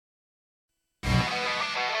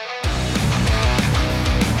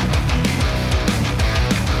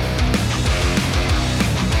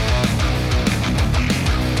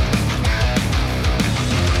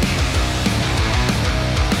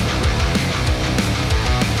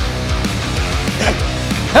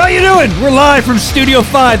doing? We're live from Studio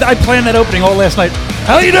 5. I planned that opening all last night.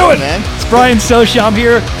 How you doing, man? It's Brian Socia. I'm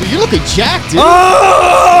here. Dude, you're looking jacked, dude.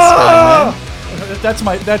 Oh! That's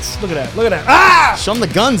look at that. Ah! Show them the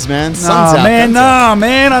guns, man. Nah,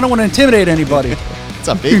 man. I don't want to intimidate anybody. What's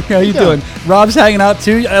up, big? How you doing? Rob's hanging out,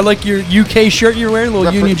 too. I like your UK shirt you're wearing, a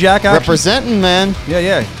little Union Jack action. Representing, man.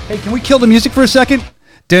 Yeah. Hey, can we kill the music for a second?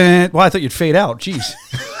 Well, I thought you'd fade out. Jeez.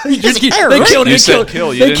 They killed it. You said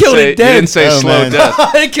kill. They killed it dead. You didn't say slow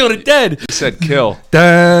death. They killed it dead. You said kill.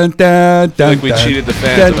 Dun, dun, dun, like we cheated the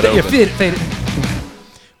fans of it open. Fade it.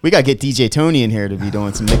 We got to get DJ Tony in here to be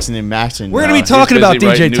doing some mixing and matching. We're going to be talking about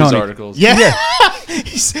DJ Tony. Articles. Yeah.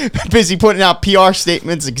 He's busy putting out PR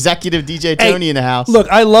statements. Executive DJ Tony in the house. Look,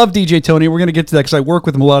 I love DJ Tony. We're going to get to that because I work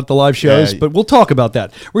with him a lot at the live shows, but we'll talk about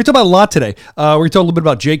that. We're going to talk about a lot today. We're going to talk a little bit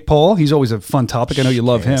about Jake Paul. He's always a fun topic. I know you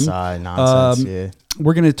love him. Nonsense, yeah.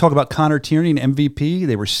 We're going to talk about Connor Tierney and MVP.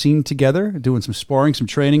 They were seen together doing some sparring, some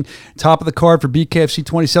training. Top of the card for BKFC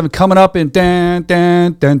 27 coming up in I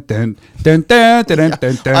got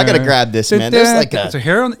to grab this, man. There's like a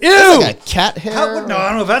hair on. Ew! There's like a cat hair. No, I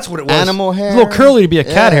don't know if that's what it was. Animal hair. It's a little curly to be a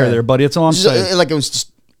cat hair there, buddy. That's all I'm saying. Like it was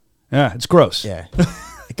just. Yeah, it's gross. Yeah.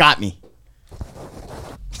 It got me.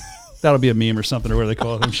 That'll be a meme or something, or whatever they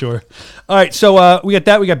call it, I'm sure. All right, so we got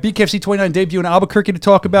that. We got BKFC 29 debut in Albuquerque to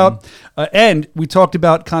talk about. And we talked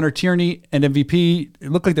about Connor Tierney and MVP.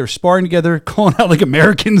 It looked like they were sparring together, calling out like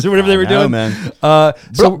Americans or whatever they were doing. Man.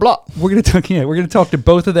 So we're going to talk to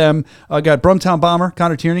both of them. Got Brumtown Bomber,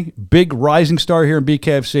 Connor Tierney, big rising star here in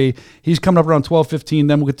BKFC. He's coming up around 12:15.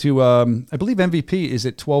 Then we'll get to, I believe MVP is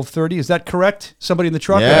at 12:30. Is that correct? Somebody in the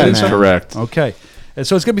truck? Yeah, that's correct. Okay. And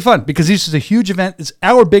so it's going to be fun because this is a huge event. It's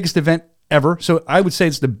our biggest event ever. So I would say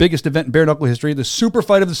it's the biggest event in bare knuckle history, the super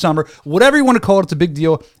fight of the summer, whatever you want to call it, it's a big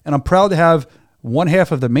deal. And I'm proud to have one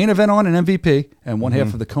half of the main event on an MVP and one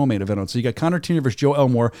half of the co-main event on. So you got Connor Tierney versus Joe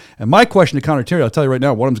Elmore. And my question to Connor Tierney, I'll tell you right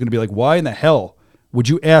now, one of them's going to be like, why in the hell would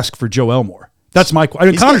you ask for Joe Elmore? That's my question.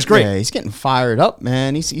 I mean, Connor's great. Yeah, he's getting fired up,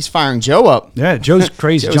 man. He's firing Joe up. Yeah, Joe's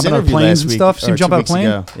crazy. Jumping out of planes and stuff. See him jump out of a plane?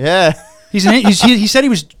 Ago. Yeah. He said he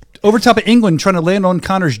was over top of England trying to land on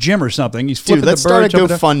Connor's gym or something. He's flipping let's the bird.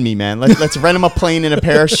 start a GoFundMe, man. Let's rent him a plane and a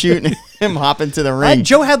parachute and him hop into the ring.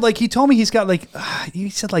 Joe had he told me he's got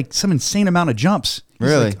he said some insane amount of jumps. He's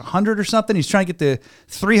really? Like 100 or something. He's trying to get to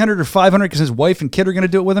 300 or 500 because his wife and kid are going to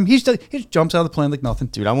do it with him. He just jumps out of the plane like nothing.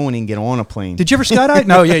 Dude, I won't even get on a plane. Did you ever skydive?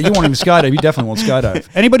 No, yeah, you won't even skydive. You definitely won't skydive.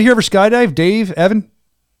 Anybody here ever skydive? Dave, Evan?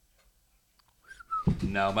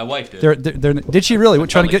 No, my wife did. Did she really?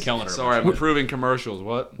 Trying to get? Sorry, I'm approving commercials.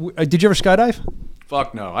 What? Did you ever skydive?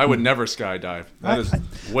 Fuck no. I would never skydive. That is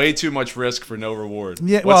way too much risk for no reward.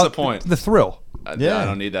 Yeah, What's the point? The thrill. I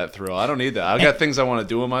don't need that thrill. I don't need that. I got things I want to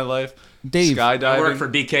do in my life. Dave, skydiving. I work for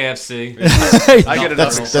BKFC. I get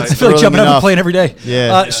enough excitement. I feel like jumping out of a plane every day.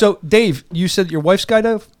 Yeah. So, Dave, you said your wife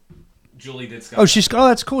skydove? Julie did skydive. Oh,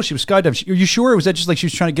 that's cool. She was skydiving. Are you sure? Or was that just like she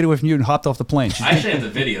was trying to get away from you and hopped off the plane? I actually have the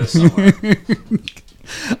video somewhere.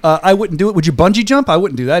 I wouldn't do it. Would you bungee jump? I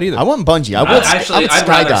wouldn't do that either. I wouldn't bungee. I would I'd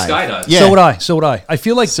rather skydive. Yeah. So would I. I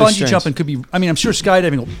feel like bungee jumping could be. I mean, I'm sure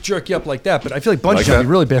skydiving will jerk you up like that, but I feel like bungee jumping would be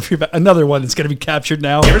really bad for you. Another one that's going to be captured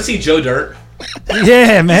now. You ever see Joe Dirt?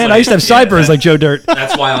 Yeah, man. I used to have sideburns like Joe Dirt.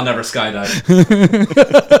 That's why I'll never skydive.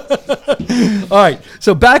 All right.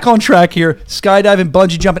 So back on track here. Skydiving,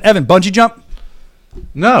 bungee jumping. Evan, bungee jump?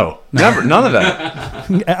 No, never. None of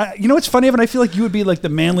that. You know what's funny, Evan? I feel like you would be like the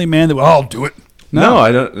manly man that I'll do it. No,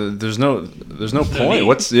 I don't. There's no point.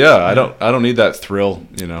 I don't need that thrill.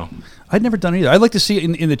 You know. I'd never done it either. I'd like to see it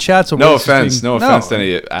in the chats. No offense to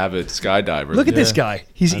any avid skydiver. Look at this guy.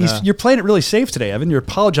 You're playing it really safe today, Evan. You're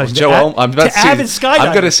apologizing to avid skydivers.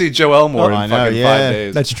 I'm going to see Joe Elmore in fucking 5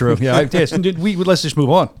 days. That's true. Yeah. Let's just move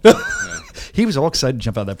on. He was all excited to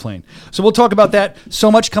jump out of that plane. So we'll talk about that.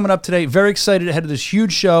 So much coming up today. Very excited ahead of this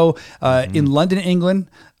huge show in London, England.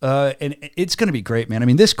 And it's going to be great, man. I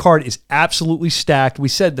mean, this card is absolutely stacked. We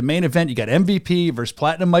said the main event, you got MVP versus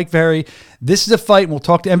Platinum Mike Very. This is a fight, and we'll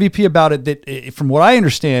talk to MVP about it, that, from what I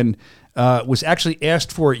understand, was actually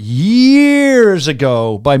asked for years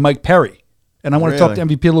ago by Mike Perry. And I want to talk to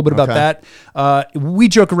MVP a little bit about that. We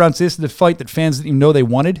joke around, so this is the fight that fans didn't even know they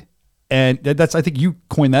wanted. And that's, I think you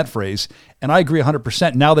coined that phrase. And I agree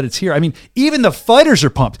 100% now that it's here. I mean, even the fighters are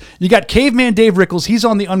pumped. You got Caveman Dave Rickles. He's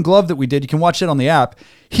on the Ungloved that we did. You can watch that on the app.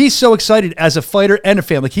 He's so excited as a fighter and a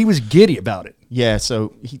fan. Like, he was giddy about it. Yeah,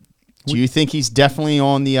 so do you think he's definitely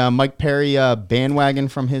on the Mike Perry bandwagon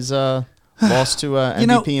from his loss to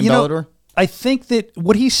MVP and Bellator? I think that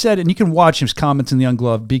what he said, and you can watch his comments in the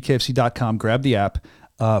Ungloved, bkfc.com, grab the app.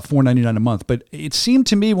 $4.99 a month. But it seemed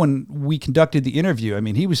to me when we conducted the interview, I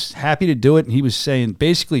mean, he was happy to do it, and he was saying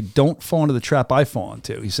basically, don't fall into the trap I fell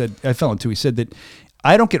into. He said that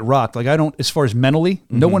I don't get rocked. Like I don't, as far as mentally,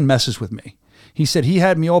 no one messes with me. He said he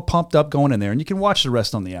had me all pumped up going in there, and you can watch the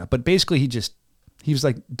rest on the app. But basically, he was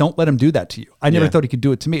like, don't let him do that to you. I never thought he could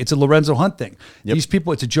do it to me. It's a Lorenzo Hunt thing. Yep. These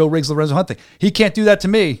people, it's a Joe Riggs, Lorenzo Hunt thing. He can't do that to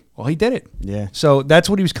me. Well, he did it. Yeah. So that's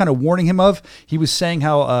what he was kind of warning him of. He was saying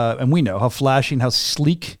how, and we know how flashy and how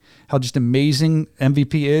sleek, how just amazing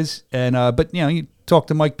MVP is. And but you talk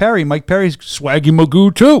to Mike Perry. Mike Perry's swaggy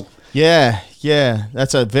Magoo too. Yeah.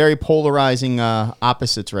 That's a very polarizing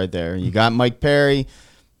opposites right there. You got Mike Perry.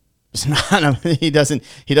 It's not. He doesn't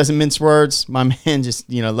mince words. My man just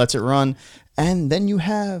lets it run. And then you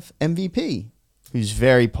have MVP, who's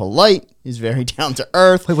very polite. He's very down to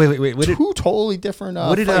earth. Wait. Two totally different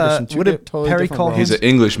what did totally Perry call him? He's an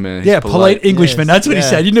Englishman. Yeah, polite Englishman. That's what he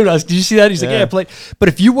said. You knew that. Did you see that? He's like, polite. But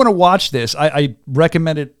if you want to watch this, I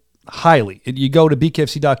recommend it highly. You go to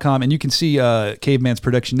BKFC.com and you can see Caveman's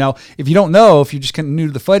production. Now, if you don't know, if you're just kind of new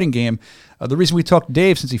to the fighting game, the reason we talked to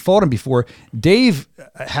Dave, since he fought him before, Dave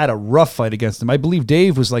had a rough fight against him. I believe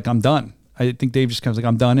Dave was like, I'm done. I think Dave just comes like,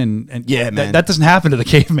 I'm done. And yeah, man. That doesn't happen to the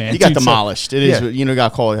Caveman. He got demolished. It is,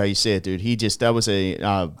 got called how you say it, dude. That was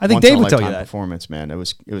I think Dave would tell you that. Performance, man. It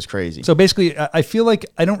was crazy. So basically, I feel like,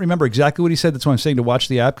 I don't remember exactly what he said. That's why I'm saying to watch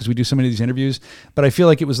the app, because we do so many of these interviews. But I feel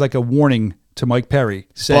like it was like a warning to Mike Perry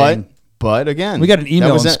saying, But again, we got an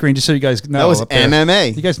email on the screen just so you guys know. That was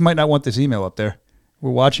MMA. You guys might not want this email up there. We're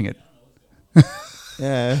watching it.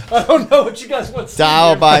 Yeah. I don't know what you guys want to see.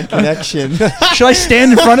 Dial by connection. Should I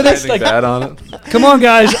stand in front of this? Like bad on it. Come on,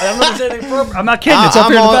 guys. I don't know if there's anything appropriate. I'm not kidding. It's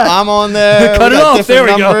up here in the back. I'm on there. Cut it off. There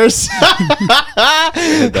we go.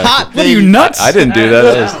 Hot. What are you, nuts? I didn't do that.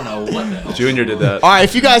 I don't know what the hell. Junior did that. All right,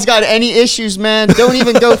 if you guys got any issues, man, don't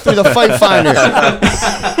even go through the Fight Finder.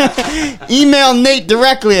 Email Nate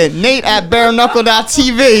directly at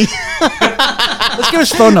nate@bareknuckle.tv. Let's get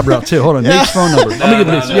his phone number out, too. Hold on. Nate's phone number. Let me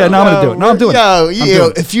get Nate's. Yeah, now I'm going to do it. No, I'm doing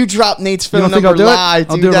it. If you drop Nate's phone number live,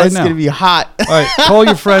 dude, that's going to be hot. All right, call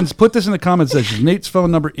your friends. Put this in the comment section. Nate's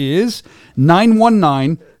phone number is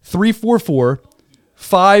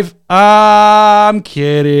 919-344-5. I'm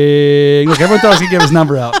kidding. Look, everyone thought I was going to give his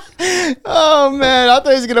number out. Oh, man. I thought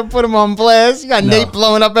he was going to put him on blast. You got Nate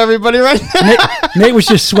blowing up everybody right now. Nate was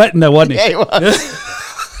just sweating, though, wasn't he? Yeah, he was.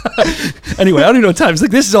 Anyway, I don't even know what time. It's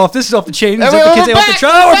like, this is off the chain. We're back on the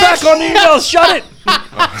emails. Shut it.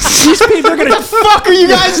 These people are going to... What the fuck are you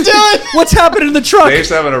guys doing? What's happening in the truck? Dave's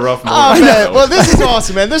having a rough morning. Oh, man. Well, this is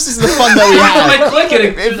awesome, man. This is the fun that we have.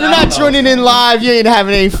 If you're not tuning in live, you ain't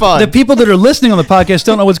having any fun. The people that are listening on the podcast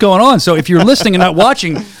don't know what's going on. So if you're listening and not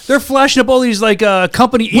watching, they're flashing up all these like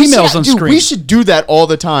company emails on screen. We should do that all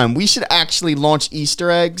the time. We should actually launch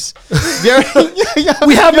Easter eggs. We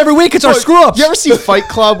have them every week. It's our screw-ups. You ever see Fight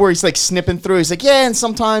Club where he's like snipping through? He's like, yeah, and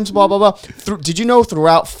sometimes blah, blah, blah. Did you know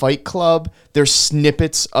throughout Fight Club, there's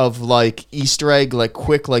snippets of like Easter egg, like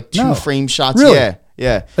quick, like 2 frame shots? Really?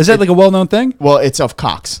 Yeah. Is that like a well-known thing? Well, it's of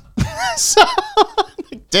cocks. So,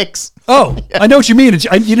 dicks. Oh, I know what you mean.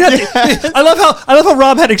 I love how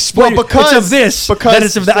Rob had explained it's of this, then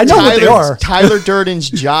it's of that. I know what they are. Tyler Durden's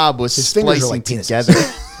job was splicing together.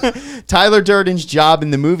 Tyler Durden's job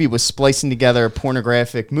in the movie was splicing together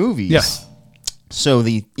pornographic movies. Yes. So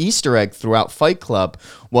the Easter egg throughout Fight Club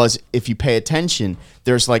was, if you pay attention,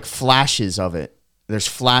 there's like flashes of it. There's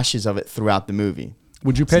flashes of it throughout the movie.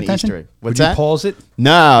 Would you pay attention? Would you pause it?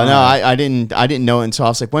 No, I didn't know it until I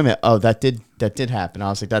was like, wait a minute. Oh, that did happen. I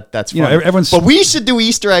was like, that's funny. But we should do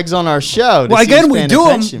Easter eggs on our show. Well, again, we do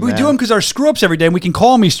them. We do them because our screw ups every day, and we can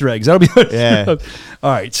call them Easter eggs. That'll be yeah.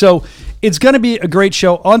 All right, so it's going to be a great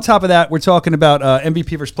show. On top of that, we're talking about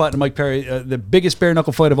MVP versus Platinum Mike Perry, the biggest bare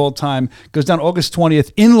knuckle fight of all time. Goes down August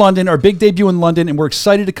 20th in London. Our big debut in London, and we're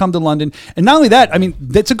excited to come to London. And not only that, I mean,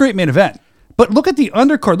 that's a great main event. But look at the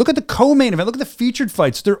undercard. Look at the co-main event. Look at the featured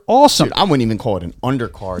fights. They're awesome. Dude, I wouldn't even call it an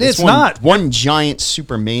undercard. It's not. One giant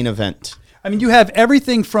super main event. I mean, you have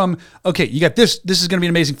everything from, okay, you got this. This is going to be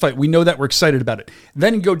an amazing fight. We know that. We're excited about it.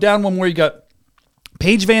 Then you go down one more. You got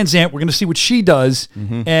Paige Van Zandt. We're going to see what she does.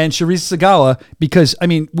 And Charisse Sagala. Because, I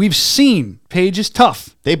mean, we've seen Paige is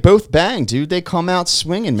tough. They both bang, dude. They come out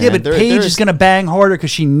swinging, man. Yeah, but Paige is going to bang harder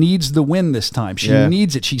because she needs the win this time. She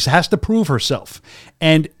needs it. She has to prove herself.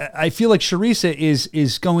 And I feel like Charisse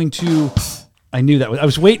is going to... I knew that. I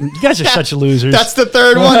was waiting. You guys are such losers. That's the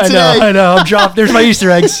third one today. I know. I'm dropped. There's my Easter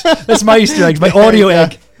eggs. That's my Easter eggs. My audio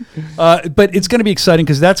egg. But it's going to be exciting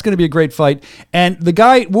because that's going to be a great fight. And the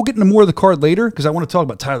guy, we'll get into more of the card later because I want to talk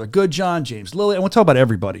about Tyler Goodjohn, James Lilly. I want to talk about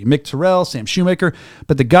everybody, Mick Terrell, Sam Shoemaker.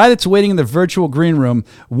 But the guy that's waiting in the virtual green room,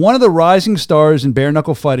 one of the rising stars in bare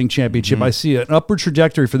knuckle fighting championship. I see an upward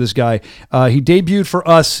trajectory for this guy. He debuted for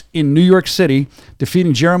us in New York City,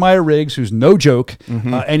 defeating Jeremiah Riggs, who's no joke.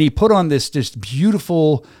 And he put on this just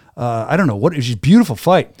beautiful, I don't know what, it's just beautiful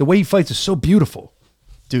fight. The way he fights is so beautiful.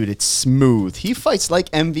 Dude, it's smooth. He fights like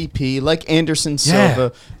MVP, like Anderson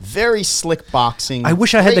Silva. Very slick boxing. I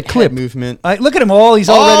wish I had the great clip. head movement. Look at him all. He's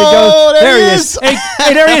all ready to go. There he is.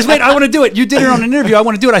 Hey, there he is. Wait, I want to do it. You did it on an interview. I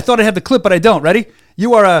want to do it. I thought I had the clip, but I don't. Ready?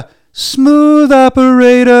 You are a smooth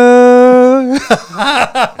operator.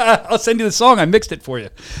 I'll send you the song. I mixed it for you.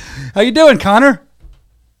 How you doing, Connor?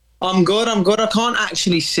 I'm good. I can't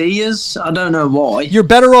actually see us. I don't know why. You're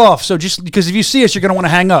better off. So just because if you see us, you're going to want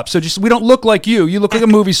to hang up. So just we don't look like you. You look like a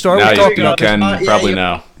movie star. Now We're you talking about can this. probably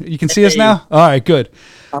now. You can see us now? All right, good.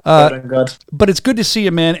 I'm good. But it's good to see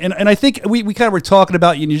you, man. And I think we kind of were talking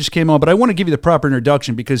about you and you just came on, but I want to give you the proper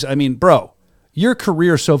introduction because, I mean, bro, your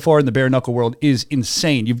career so far in the bare knuckle world is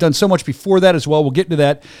insane. You've done so much before that as well. We'll get into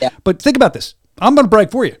that. Yeah. But think about this. I'm going to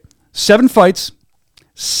brag for you. 7 fights,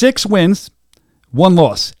 6 wins, 1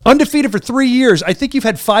 loss. Undefeated for 3 years. I think you've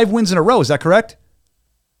had 5 wins in a row. Is that correct?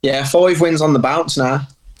 Yeah, 5 wins on the bounce now.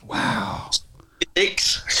 Wow.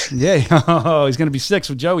 6. Yeah. Oh, he's going to be 6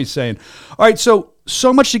 with Joey's saying. All right, so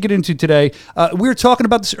much to get into today. We were talking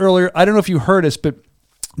about this earlier. I don't know if you heard us, but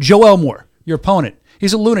Joe Elmore, your opponent,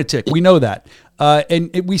 he's a lunatic. We know that.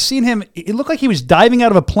 We seen him. It looked like he was diving out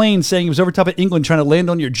of a plane saying he was over top of England trying to land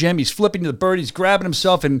on your gym. He's flipping to the bird. He's grabbing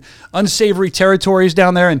himself in unsavory territories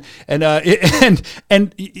down there. And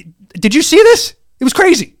did you see this? It was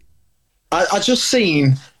crazy. I just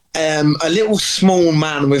seen a little small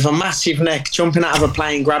man with a massive neck jumping out of a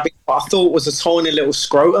plane, grabbing what I thought was a tiny little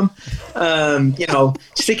scrotum.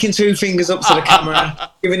 Sticking 2 fingers up to the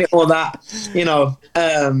camera, giving it all that.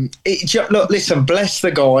 Look, listen, bless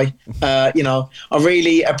the guy. I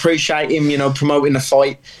really appreciate him, promoting the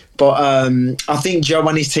fight. But I think Joe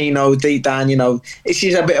and his team know deep down, this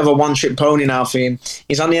is a bit of a one-trick pony now for him.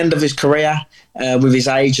 He's on the end of his career with his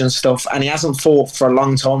age and stuff, and he hasn't fought for a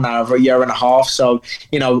long time now, over a year and a half. So,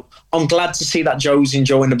 I'm glad to see that Joe's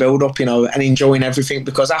enjoying the build-up, and enjoying everything,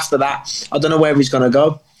 because after that, I don't know where he's going to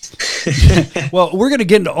go. Well, we're going to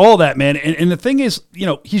get into all that, man. And the thing is,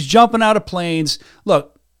 he's jumping out of planes.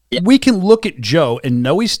 Look, we can look at Joe and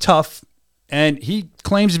know he's tough. And he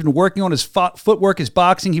claims he's been working on his footwork, his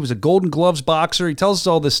boxing. He was a Golden Gloves boxer. He tells us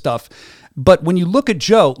all this stuff. But when you look at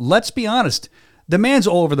Joe, let's be honest, the man's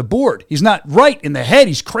all over the board. He's not right in the head.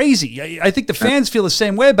 He's crazy. I think the fans feel the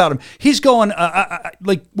same way about him. He's going,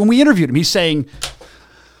 like when we interviewed him, he's saying,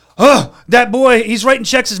 oh, that boy, he's writing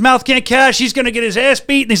checks his mouth can't cash. He's going to get his ass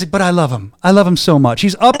beat. And he's like, but I love him. I love him so much.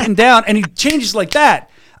 He's up and down, and he changes like that.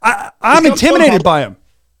 I'm intimidated by him.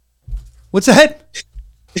 What's that?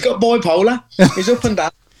 He's got bipolar. He's up and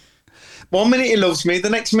down. 1 minute he loves me, the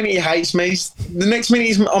next minute he hates me. The next minute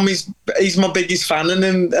he's my biggest fan, and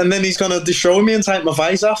then he's gonna destroy me and take my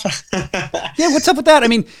face off. Yeah, what's up with that? I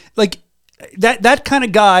mean, like that kind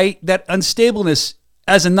of guy, that unstableness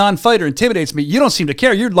as a non-fighter intimidates me. You don't seem to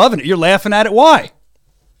care. You're loving it. You're laughing at it. Why?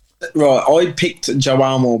 Right, I picked Joe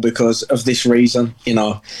Elmore because of this reason.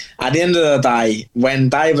 At the end of the day, when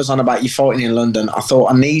Dave was on about you fighting in London, I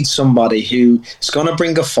thought I need somebody who's going to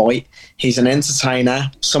bring a fight. He's an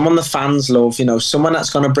entertainer, someone the fans love, someone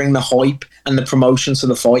that's going to bring the hype and the promotion to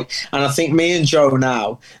the fight. And I think me and Joe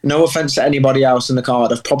now, no offense to anybody else in the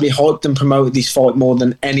card, have probably hyped and promoted this fight more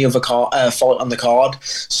than any other fight on the card.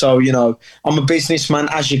 So, I'm a businessman,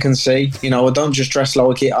 as you can see. I don't just dress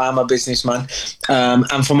like it. I am a businessman.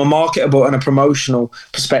 And from a marketable and a promotional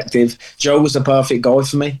perspective, Joe was the perfect guy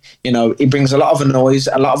for me. He brings a lot of noise,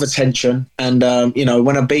 a lot of attention. And,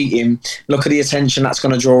 when I beat him, look at the attention that's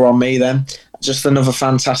going to draw on me then. Just another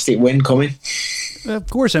fantastic win coming. Of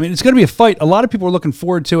course. I mean, it's going to be a fight. A lot of people are looking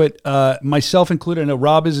forward to it, myself included. I know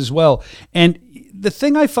Rob is as well. And the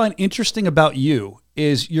thing I find interesting about you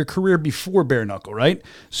is your career before bare knuckle, right?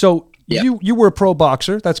 So you were a pro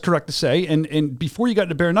boxer. That's correct to say. And before you got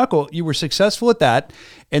into bare knuckle, you were successful at that.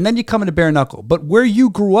 And then you come into bare knuckle. But where you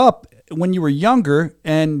grew up when you were younger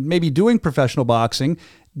and maybe doing professional boxing,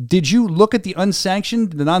 did you look at the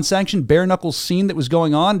non-sanctioned bare knuckle scene that was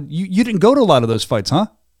going on? You didn't go to a lot of those fights, huh?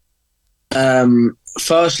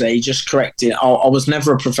 Firstly, just correcting, I was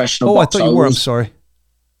never a professional boxer. I thought you were. I'm sorry.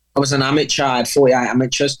 I was an amateur. I had 48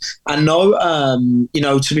 amateurs. And no,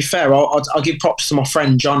 to be fair, I'll give props to my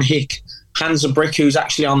friend John Hick, Hands of Brick, who's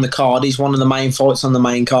actually on the card. He's one of the main fights on the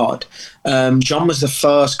main card. John was the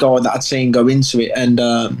first guy that I'd seen go into it, and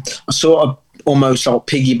I sort of almost like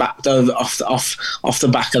piggybacked over off the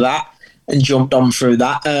back of that and jumped on through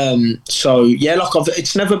that. So yeah, like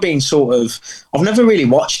it's never been sort of. I've never really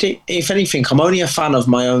watched it. If anything, I'm only a fan of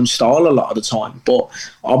my own style a lot of the time. But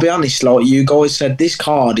I'll be honest, like you guys said, this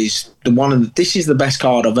card is this is the best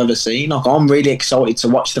card I've ever seen. Like I'm really excited to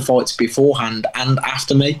watch the fights beforehand and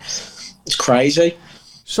after me. It's crazy.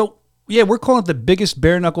 So, yeah, we're calling it the biggest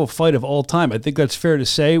bare knuckle fight of all time. I think that's fair to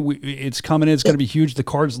say. It's coming in. It's going to be huge. The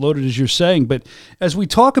card's loaded, as you're saying. But as we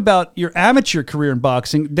talk about your amateur career in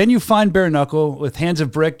boxing, then you find bare knuckle with Hands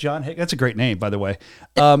of Brick. John Hick, that's a great name, by the way.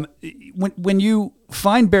 When you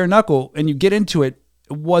find bare knuckle and you get into it,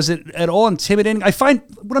 was it at all intimidating?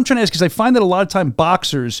 What I'm trying to ask is I find that a lot of time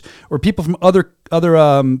boxers or people from other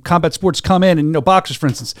combat sports come in, and boxers, for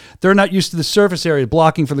instance, they're not used to the surface area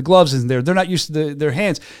blocking for the gloves isn't there. They're not used to their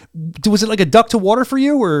hands. Was it like a duck to water for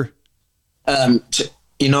you, or?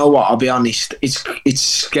 You know what? I'll be honest. It's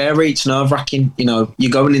scary. It's nerve wracking.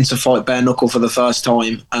 You're going in to fight bare knuckle for the first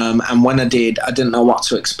time, and when I did, I didn't know what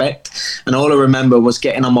to expect, and all I remember was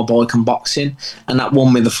getting on my bike and boxing, and that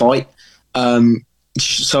won me the fight.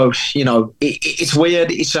 So, it's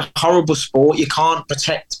weird. It's a horrible sport. You can't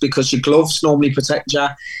protect because your gloves normally protect you.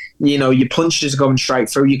 Your punches are going straight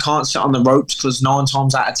through. You can't sit on the ropes because 9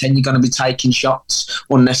 times out of 10 you're going to be taking shots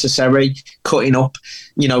unnecessary, cutting up,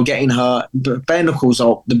 getting hurt. But bare knuckles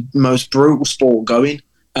are the most brutal sport going.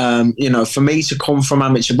 For me to come from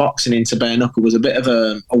amateur boxing into bare knuckle was a bit of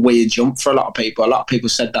a weird jump for a lot of people. A lot of people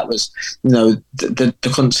said that was, they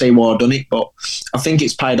couldn't see why I'd done it. But I think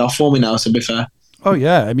it's paid off for me now, to be fair. Oh,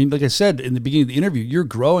 yeah. I mean, like I said in the beginning of the interview, you're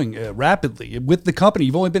growing rapidly with the company.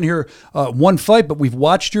 You've only been here one fight, but we've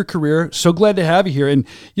watched your career. So glad to have you here. And,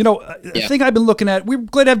 the thing I've been looking at, we're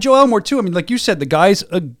glad to have Joe Elmore, too. I mean, like you said, the guy's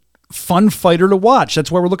a fun fighter to watch. That's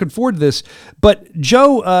why we're looking forward to this. But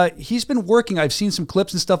Joe, he's been working. I've seen some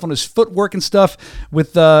clips and stuff on his footwork and stuff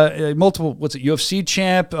with multiple, UFC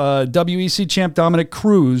champ, WEC champ Dominic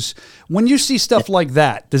Cruz. When you see stuff like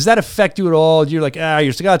that, does that affect you at all? You're like,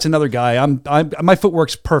 it's another guy. My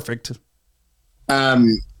footwork's perfect.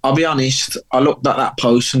 I'll be honest, I looked at that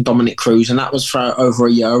post from Dominic Cruz, and that was for over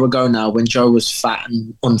a year ago now when Joe was fat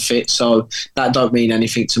and unfit, so that don't mean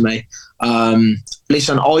anything to me.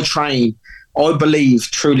 Listen, I believe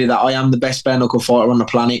truly that I am the best bare knuckle fighter on the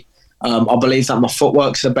planet. I believe that my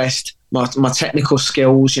footwork's the best, my technical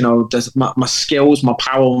skills, my skills, my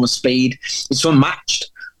power, my speed, it's unmatched.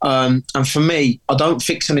 And for me, I don't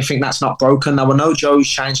fix anything that's not broken. Now, I know Joe's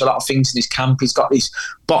changed a lot of things in his camp. He's got this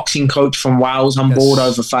boxing coach from Wales on board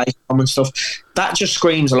over FaceTime and stuff. That just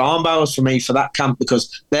screams alarm bells for me for that camp,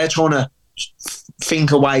 because they're trying to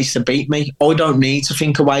think of ways to beat me. I don't need to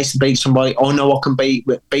think of ways to beat somebody. I know I can beat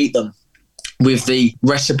them with the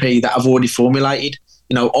recipe that I've already formulated.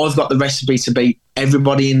 I've got the recipe to beat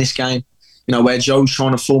everybody in this game, where Joe's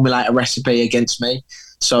trying to formulate a recipe against me.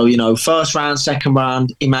 So, first round, second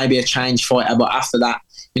round, he may be a change fighter, but after that,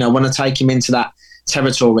 when I take him into that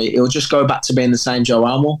territory, it'll just go back to being the same Joe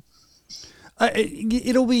Elmore.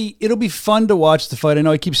 It'll be fun to watch the fight. I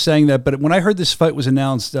know I keep saying that, but when I heard this fight was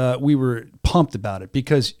announced, we were pumped about it,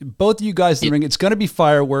 because both of you guys in the ring, it's going to be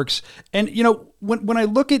fireworks. And when I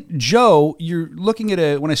look at Joe, you're looking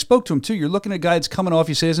at when I spoke to him too, you're looking at a guy that's coming off.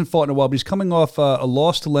 You say he hasn't fought in a while, but he's coming off a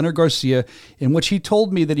loss to Leonard Garcia, in which he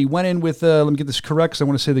told me that he went in with let me get this correct, because I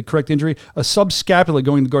want to say the correct injury, a subscapula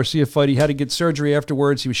going to the Garcia fight. He had to get surgery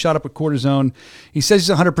afterwards. He was shot up with cortisone. He says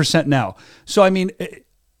he's 100% now. So I mean,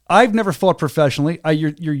 I've never fought professionally.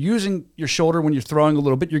 You're using your shoulder when you're throwing a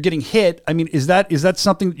little bit. You're getting hit. I mean, is that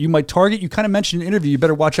something that you might target? You kind of mentioned in an interview, you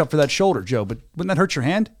better watch out for that shoulder, Joe, but wouldn't that hurt your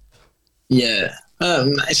hand? Yeah,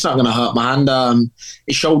 it's not going to hurt my hand.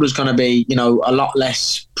 His shoulder's going to be, a lot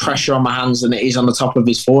less pressure on my hands than it is on the top of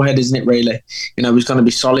his forehead, isn't it, really? He's going to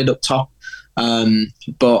be solid up top.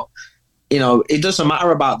 But it doesn't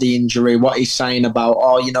matter about the injury, what he's saying about,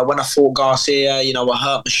 when I fought Garcia, I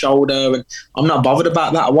hurt my shoulder, and I'm not bothered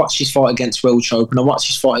about that. I watched his fight against Will Chope, and I watched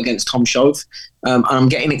his fight against Tom Shove, and I'm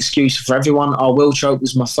getting excuses for everyone. Will Chope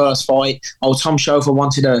was my first fight. Tom Shove, I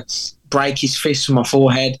wanted to break his fist from my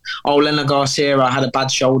forehead. Leonard Garcia, I had a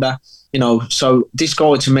bad shoulder. So this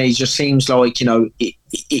guy to me just seems like,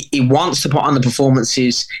 he wants to put on the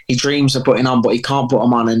performances he dreams of putting on, but he can't put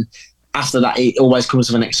them on, and after that, it always comes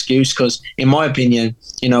with an excuse, because, in my opinion,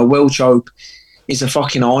 Will Chope is a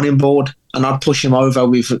fucking ironing board, and I'd push him over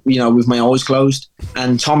with my eyes closed.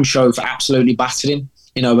 And Tom Shove absolutely battered him,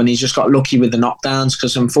 and he's just got lucky with the knockdowns,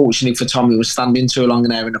 because unfortunately for Tom, he was standing too long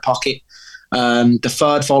in there in the pocket. The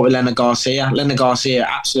third fight with Leonard Garcia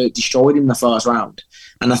absolutely destroyed him the first round.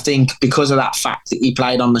 And I think because of that fact that he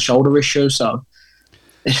played on the shoulder issue, so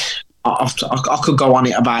I could go on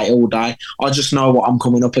it about it all day. I just know what I'm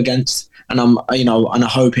coming up against, and and I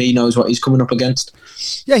hope he knows what he's coming up against.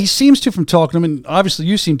 Yeah, he seems to from talking to him, and obviously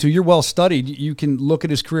you seem to. You're well studied. You can look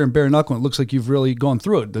at his career in bare knuckle, and it looks like you've really gone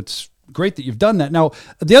through it. That's great that you've done that. Now,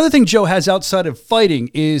 the other thing Joe has outside of fighting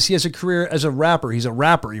is he has a career as a rapper. He's a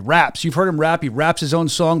rapper. He raps. You've heard him rap. He raps his own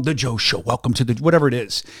song, The Joe Show, welcome to the, whatever it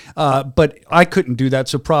is. But I couldn't do that,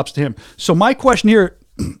 so props to him. So my question here,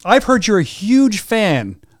 I've heard you're a huge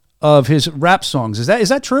fan of his rap songs. Is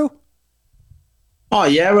that true? Oh,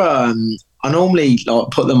 yeah. I normally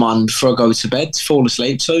put them on before I go to bed to fall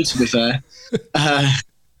asleep, so to be fair.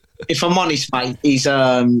 If I'm honest, mate, he's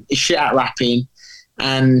shit at rapping,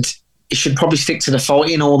 and he should probably stick to the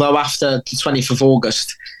fighting, although after the 20th of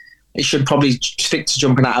August, he should probably stick to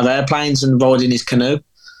jumping out of airplanes and riding his canoe.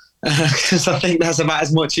 Because I think that's about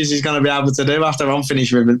as much as he's going to be able to do after I'm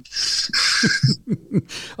finished with him.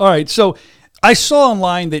 All right, so I saw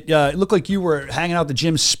online that it looked like you were hanging out at the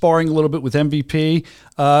gym, sparring a little bit with MVP.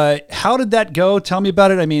 How did that go? Tell me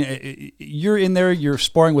about it. I mean, you're in there, you're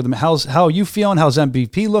sparring with him. How are you feeling? How's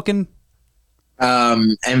MVP looking?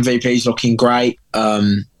 MVP's looking great.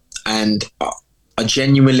 And I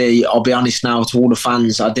genuinely, I'll be honest now to all the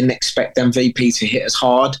fans, I didn't expect MVP to hit as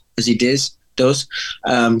hard as he does,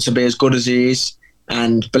 to be as good as he is.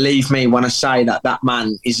 And believe me when I say that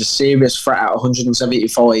man is a serious threat at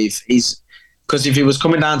 175. Because if he was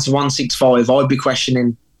coming down to 165, I'd be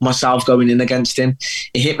questioning myself going in against him.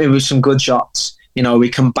 He hit me with some good shots. He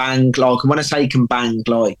can bang. Like, when I say he can bang,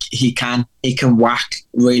 like, he can whack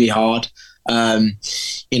really hard.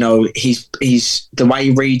 He's the way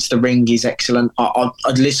he reads the ring is excellent.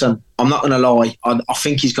 I'd listen. I'm not going to lie. I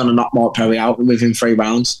think he's going to knock Mark Perry out within 3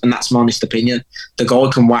 rounds, and that's my honest opinion. The guy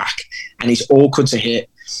can whack, and he's awkward to hit.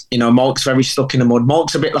 Mark's very stuck in the mud.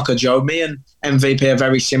 Mark's a bit like a Joe. Me and MVP are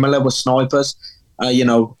very similar. We're snipers.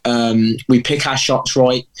 We pick our shots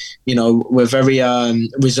right. We're very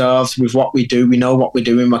reserved with what we do. We know what we're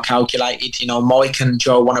doing. We're calculated. Mike and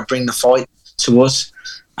Joe want to bring the fight to us,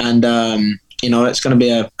 and it's going to be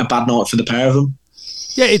a bad night for the pair of them.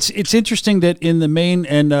 Yeah, it's interesting that in the main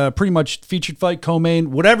and pretty much featured fight,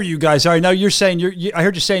 co-main, whatever you guys are. Now you're saying I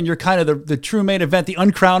heard you saying you're kind of the true main event, the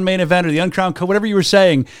uncrowned main event, or the uncrowned whatever you were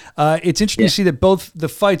saying. It's interesting to see that both the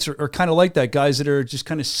fights are kind of like that. Guys that are just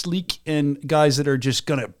kind of sleek and guys that are just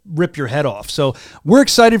gonna rip your head off. So we're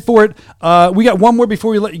excited for it. We got one more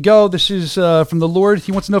before we let you go. This is from the Lord.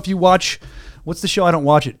 He wants to know if you watch. What's the show? I don't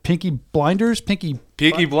watch it. Peaky Blinders.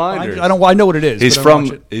 Blinders. I know what it is.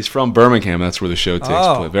 He's from Birmingham. That's where the show takes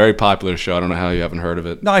place. Very popular show. I don't know how you haven't heard of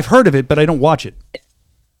it. No, I've heard of it, but I don't watch it.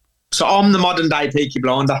 So I'm the modern day Peaky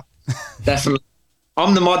Blinder. Definitely.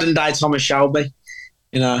 I'm the modern day Thomas Shelby.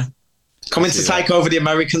 Coming to take over the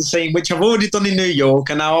American scene, which I've already done in New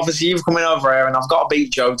York, and now obviously you've coming over here, and I've got to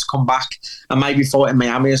beat Joe to come back and maybe fight in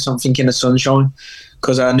Miami or something in the sunshine.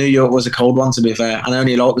 Because New York was a cold one, to be fair, and I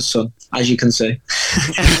only like the sun, as you can see.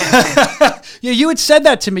 Yeah, you had said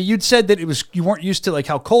that to me. You'd said that you weren't used to like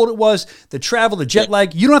how cold it was, the travel, the jet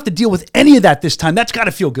lag. You don't have to deal with any of that this time. That's got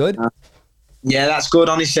to feel good. Yeah, that's good.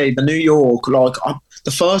 Honestly, the New York,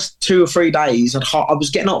 the first 2 or 3 days, I was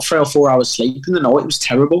getting up 3 or 4 hours sleep in the night. It was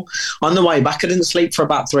terrible. On the way back, I didn't sleep for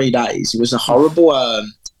about 3 days. It was a horrible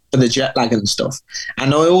for the jet lag and stuff.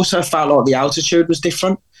 And I also felt like the altitude was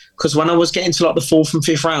different. Because when I was getting to the 4th and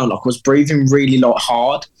 5th round, I was breathing really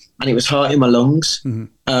hard, and it was hurting my lungs,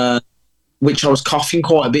 which I was coughing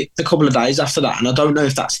quite a bit a couple of days after that. And I don't know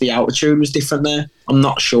if that's the altitude was different there. I'm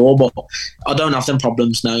not sure, but I don't have them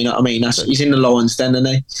problems now. You know what I mean? He's in the Lions Den, isn't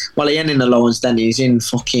he? Well, he ain't in the Lions Den. He's in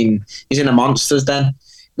a Monsters Den.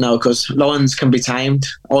 No, because lions can be tamed.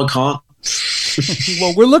 I can't.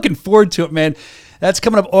 Well, we're looking forward to it, man. That's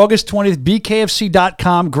coming up August 20th,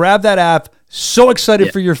 BKFC.com. Grab that app. So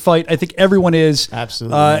excited for your fight. I think everyone is.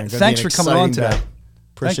 Absolutely. Thanks for coming on today.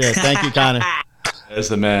 Appreciate it. Thank you, Connor. There's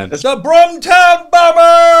the man. The Brumtown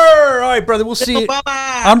Bomber! All right, brother, we'll see you.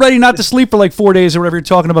 I'm ready not to sleep for like 4 days or whatever you're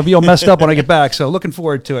talking about. Be all messed up when I get back, so looking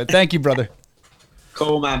forward to it. Thank you, brher.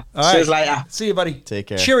 Cool, man. All right. See you later. See you, buddy. Take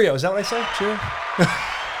care. Cheerio. Is that what I say? Cheerio?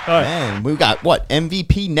 All right. Man, we got what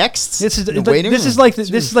MVP next? This is like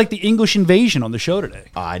the English invasion on the show today.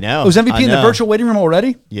 I know. Oh, is MVP in the virtual waiting room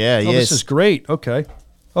already? Yeah, he This is great. Okay.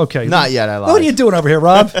 Not yet. I lied. What are you doing over here,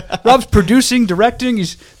 Rob? Rob's producing, directing.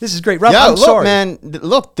 This is great. Rob, I'm sorry. Man.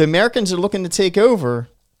 Look, the Americans are looking to take over,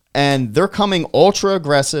 and they're coming ultra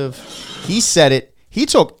aggressive. He said it.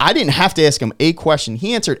 I didn't have to ask him a question.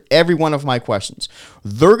 He answered every one of my questions.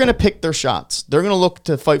 They're going to pick their shots. They're going to look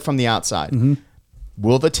to fight from the outside.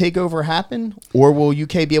 Will the takeover happen, or will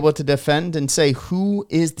UK be able to defend and say who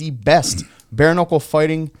is the best bare knuckle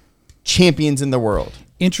fighting champions in the world?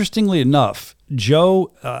 Interestingly enough,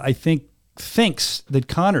 Joe, I think, thinks that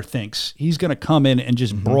Connor thinks he's going to come in and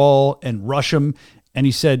just brawl and rush him. And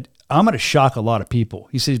he said, I'm going to shock a lot of people.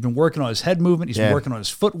 He said he's been working on his head movement. He's been working on his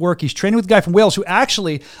footwork. He's training with a guy from Wales who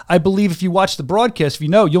actually, I believe if you watch the broadcast, if you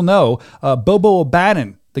know, you'll know, Bobo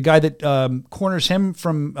O'Bannon, the guy that corners him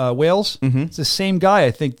from Wales. It's the same guy,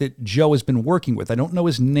 I think, that Joe has been working with. I don't know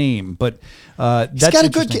his name, but he's got a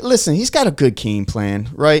good. Listen, he's got a good game plan,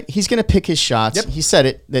 right? He's going to pick his shots. Yep. He said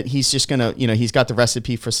it that he's just going to, he's got the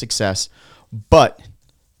recipe for success. But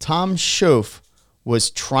Tom Schoaf was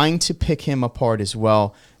trying to pick him apart as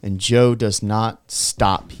well, and Joe does not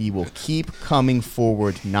stop. He will keep coming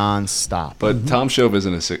forward nonstop. But Tom Schoaf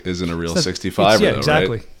isn't a real 65er, though,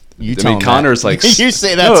 exactly. right? You I mean, Connor's like you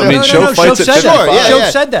say that. No, too. I mean, Schoaf fights Schoaf at said that. 55. Joe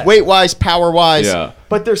said that. Weight wise, power wise. Yeah.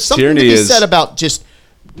 But there's something Tierney to be is- said about just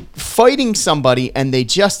fighting somebody and they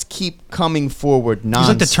just keep coming forward nonstop. He's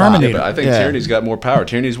like the Terminator. But I think Tierney's got more power.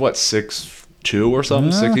 Tierney's what, 6'2" or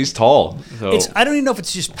something? He's tall. So I don't even know if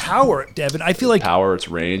it's just power, Devin. I feel like power, it's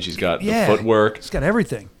range. He's got the footwork. He's got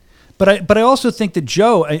everything. But I also think that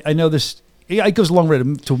Joe, I know this, it goes along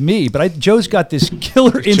with to me, but Joe's got this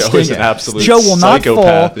killer instinct. Joe is an absolute Joe will not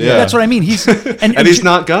psychopath. fall. Yeah. That's what I mean. He's and he's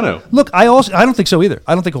not gonna. Look, I don't think so either.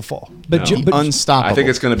 I don't think he'll fall. But, No. but unstoppable. I think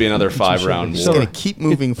it's going to be another 5-round He's war. going to keep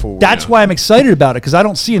moving forward. that's why I'm excited about it, because I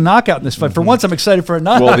don't see a knockout in this fight. For once, I'm excited for a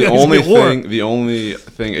knockout. Well, the It's only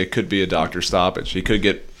thing, it could be a doctor stoppage.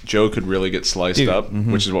 Joe could really get sliced up,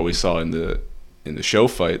 which is what we saw in the show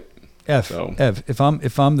fight. Ev, if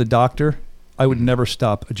I'm the doctor, I would never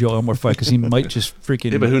stop a Joe Elmore fight because he might just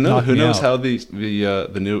freaking. Yeah, but who knock knows? Who me knows out. how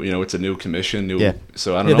the new, it's a new commission,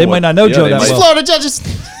 so I don't know. they might not know Joe they that might- well. Florida judges.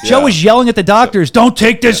 Joe was yelling at the doctors, "Don't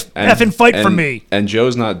take this effing fight from me." And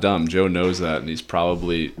Joe's not dumb. Joe knows that, and he's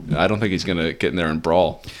probably. I don't think he's going to get in there and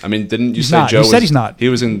brawl. I mean, didn't you say not. Joe? He said he's not. He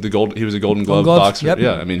was in the gold. He was a Golden Glove Gloves, boxer. yep.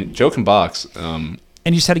 Yeah, I mean, Joe can box.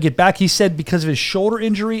 And he just had to get back. He said because of his shoulder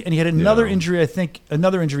injury, and he had another injury. I think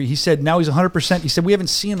another injury. He said now he's 100%. He said we haven't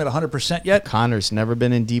seen him at 100% yet. Connor's never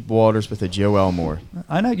been in deep waters with a Joe Elmore.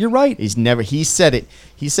 I know you're right. He's never. He said it.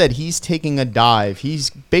 He said he's taking a dive. He's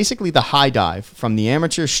basically the high dive from the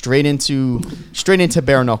amateur straight into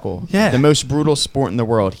bare knuckle. Yeah. The most brutal sport in the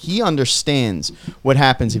world. He understands what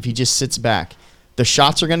happens if he just sits back. The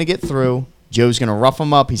shots are going to get through. Joe's going to rough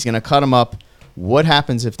him up. He's going to cut him up. What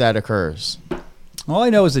happens if that occurs? All I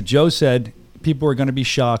know is that Joe said people are going to be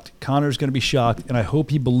shocked. Connor's going to be shocked, and I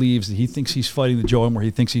hope he believes that he thinks he's fighting the Joe Elmore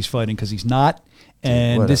he thinks he's fighting, because he's not.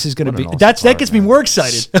 And this is going to be that gets me more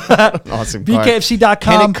excited. Awesome. BKFC.com.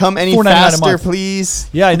 Can it come any $4.99 a faster, month. please?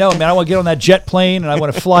 Yeah, I know, man. I want to get on that jet plane and I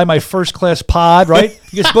want to fly my first class pod. Right?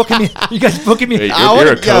 You guys booking me? Hey, I you're a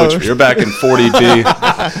wanna go. coach. You're back in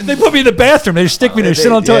 40B. They put me in the bathroom. They just stick me there,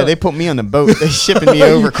 sit on Yeah, toilet. they put me on the boat. They shipping me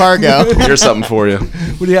over cargo. Here's something for you.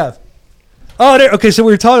 What do you have? Oh, there. Okay, so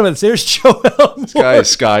we were talking about this. There's Joe Elmore. This guy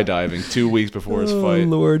is skydiving 2 weeks before his Oh, fight.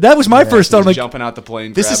 Lord. That was my first thought. I'm like, Jumping out the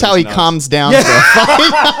plane. This is grabbing how he his nuts. calms down. Yeah. For a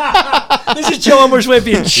fight. this is Joe Elmore's way of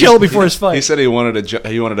being chill before his fight. He said he wanted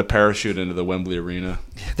to parachute into the Wembley Arena.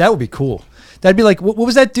 That would be cool. That'd be like, what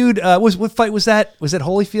was that dude? What fight was that? Was that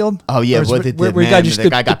Holyfield? Oh yeah, Or was what it- they did, where the guy man. just The the,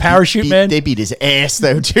 guy the got parachute beat, man. They beat his ass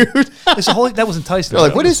though, dude. It's a They're like, Tyson. They're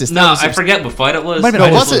like, what is this? No, I forget what fight it was. Might have I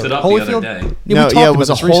been just Holyfield. looked it up the Holyfield? other day. Yeah, we No, talked yeah, it about was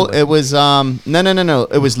a this whole. recently. It was no.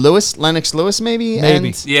 It was Lennox Lewis, maybe. Maybe.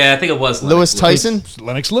 And Yeah, I think it was Lewis Lennox Tyson.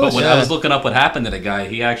 Lennox But Lewis. when I was looking up what happened to the guy,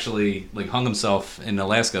 he actually hung himself in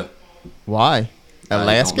Alaska. Why? I don't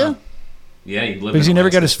Alaska? know. Yeah, he lived Because he in never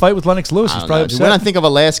got Alaska. his fight with Lennox Lewis. I He's don't probably know, dude. When I upset. think of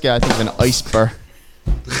Alaska, I think of an iceberg.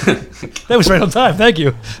 That was right on time. Thank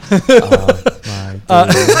you.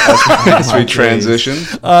 As we transition.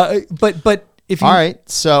 But if you, All right,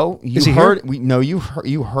 so you Is he heard. here?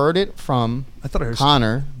 You heard it from I thought I heard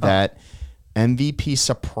Connor that MVP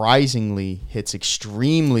surprisingly hits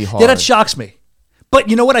extremely hard. yeah, that shocks me. But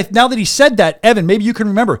you know what? Now that he said that, Evan, maybe you can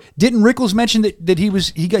remember. Didn't Rickles mention that he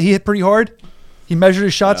hit pretty hard? He measured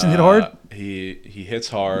his shots and hit hard. He hits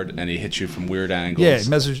hard and he hits you from weird angles. Yeah, he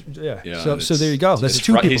measures. Yeah. Yeah, So there you go. That's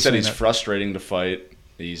two people. He said saying he's that. frustrating to fight.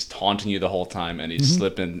 He's taunting you the whole time, and he's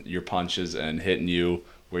slipping your punches and hitting you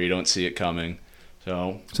where you don't see it coming.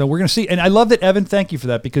 So we're gonna see, and I love that Evan. Thank you for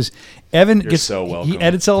that because Evan You're so welcome. He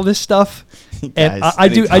edits all this stuff, and Guys, I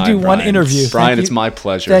do one Brian. interview. Brian, Thank it's you. my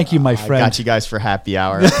pleasure. Thank you, my I friend. got you guys for happy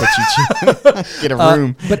hour. I'll put you get a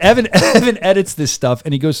room. But Evan edits this stuff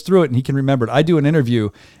and he goes through it and he can remember it. I do an interview,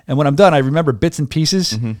 and when I'm done, I remember bits and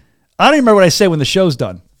pieces. Mm-hmm. I don't even remember what I say when the show's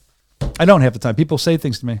done. I don't half the time. People say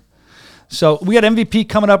things to me. So we got MVP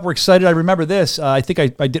coming up. We're excited. I remember this. I think I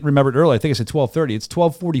didn't remember it earlier. I think I said 12:30. It's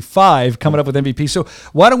 12:45 coming up with MVP. So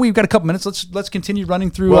why don't we've got a couple minutes? Let's continue running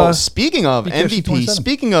through. Well, speaking of BKFC MVP, 27.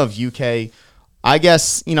 speaking of UK, I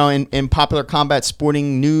guess, in popular combat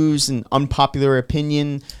sporting news and unpopular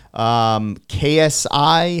opinion,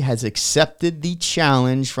 KSI has accepted the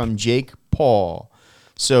challenge from Jake Paul.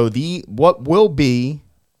 So what will be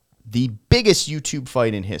the biggest YouTube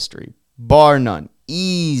fight in history, bar none,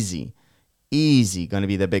 easy going to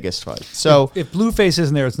be the biggest fight. So if Blueface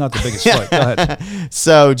isn't there, it's not the biggest fight. Go ahead.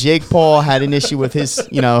 So Jake Paul had an issue with his,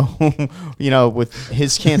 with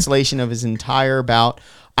his cancellation of his entire bout.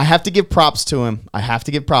 I have to give props to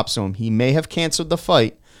him. He may have canceled the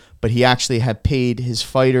fight, but he actually had paid his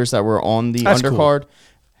fighters that were on the undercard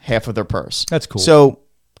half of their purse. That's cool. So,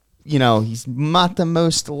 he's not the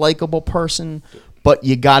most likable person, but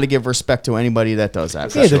you got to give respect to anybody that does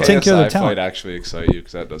that. Yeah, they're taking care of their KSI talent. fight actually excite you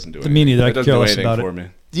because that doesn't do anything. Me neither. I It could doesn't care do less anything about for it. me.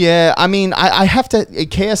 Yeah, I mean, I have to.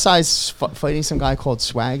 KSI's fighting some guy called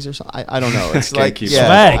Swags or something. I don't know. It's Can't like keep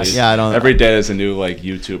Swags. Yeah, I don't know. Every day is a new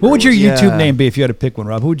YouTuber. What would your Yeah. YouTube name be if you had to pick one,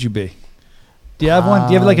 Rob? Who would you be? Do you have one?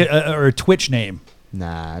 Do you have like a Twitch name?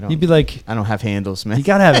 Nah, I don't. You'd be like, I don't have handles, man. you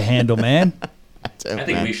gotta have a handle, man. I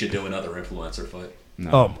think we should do another influencer fight. No.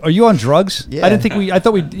 Oh, are you on drugs? Yeah. I didn't think we. I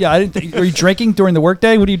thought we. Yeah, I didn't. Think, are you drinking during the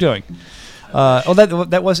workday? What are you doing?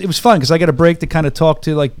 It was fun because I got a break to kind of talk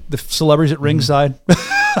to like the celebrities at ringside.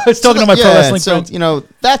 I was talking to my pro wrestling friends.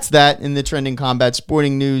 That's that in the trending combat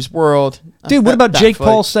sporting news world. Dude, what about That Jake fight.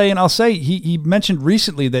 Paul saying? I'll say he mentioned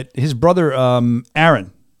recently that his brother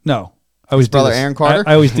Aaron. No. I always do brother this. Aaron Carter?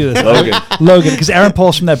 I always do this. Logan, because Aaron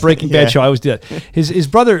Paul's from that Breaking Bad show. I always do that. His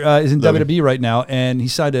brother is in WWE right now, and he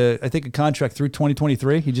signed I think a contract through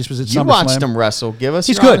 2023. He just was at SummerSlam. You watched him wrestle. Give us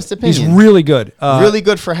He's your good. honest opinion. He's really good. Really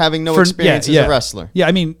good for having no experience as a wrestler. Yeah,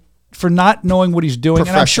 I mean, for not knowing what he's doing, and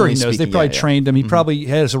I'm sure he knows. Professionally They probably speaking, trained him. He probably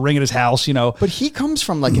has a ring at his house, But he comes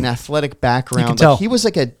from like an athletic background. You can tell. He was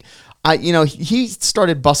like he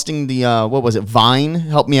started busting the what was it? Vine.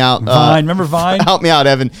 Help me out. Vine. Remember Vine? Help me out,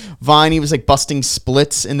 Evan. Vine. He was like busting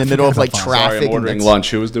splits in the middle of like about Vine. Sorry, traffic. I'm ordering lunch.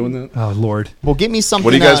 Who was doing that? Oh Lord. Well, give me something.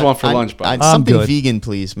 What do you guys want for lunch, Bob? Something good. vegan,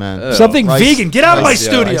 please, man. Something Rice- vegan. Get out of my rice,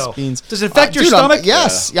 studio. rice, beans. Does it affect your Dude, stomach?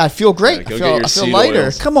 Yes. Yeah, I feel great. Yeah, go I get your feel seed lighter.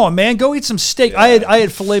 oils. Come on, man. Go eat some steak. I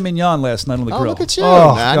had filet mignon last night on the Oh, grill. look at you.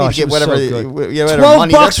 Oh, I need gosh, to it get was whatever, so good. whatever $12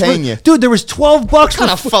 money they're paying you. Dude, there was $12 What kind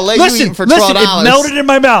of filet you eating for Listen, $12? it melted in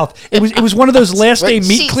my mouth. It was one of those last day What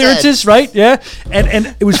meat she clearances, right? Yeah.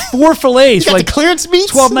 And it was 4 fillets You for got the clearance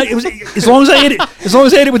meats? 12 nights. It was as long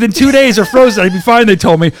as I ate it within 2 days or frozen, I'd be fine, they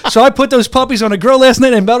told me. So I put those puppies on a grill last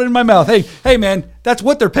night and melted in my mouth. Hey man, that's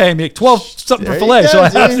what they're paying me. 12 something There for you filet. go, So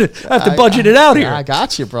I dude. have to budget it out here. I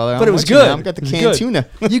got you, brother. But it was with you, man. good. I've got the It was canned good. tuna.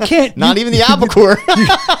 You can't. Not even the albacore.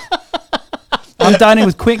 I'm dining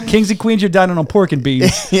with kings and queens. You're dining on pork and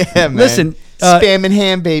beans. Yeah, man. Listen, Spam and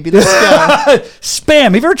ham, baby. Let's go. Spam.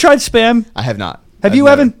 Have you ever tried Spam? I have not. Have you,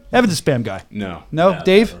 Evan? Evan's a Spam guy. No. No, No,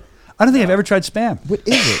 Dave? never. I don't think I've ever tried Spam. What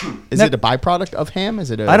is it? Is it a byproduct of ham? Is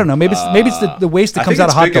it? I don't know. Maybe it's the waste that I comes think out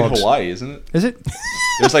it's of hot big dogs. in Hawaii, isn't it? Is it?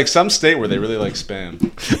 There's like some state where they really like spam.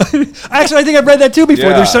 Actually, I think I've read that too before.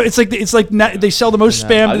 Yeah. it's like they sell the most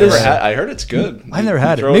Spam to this. I heard it's good. I've never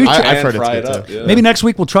had it. Throw Maybe in a try- pan, I've heard it's fry good, it up. too. Yeah. Maybe next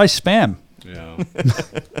week we'll try Spam. Yeah.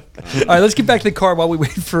 All right, let's get back to the car while we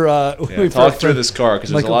wait for. Yeah, talk through this car because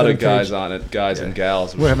there's a Michael lot of Duncan guys Cage. on it, guys and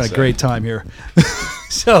gals. We're having a great time here.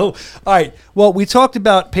 So, all right. Well, we talked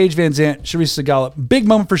about Paige Van Zandt, Charisse Sagala. Big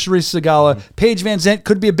moment for Charisse Sagala. Mm-hmm. Paige Van Zandt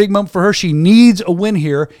could be a big moment for her. She needs a win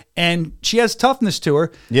here, and she has toughness to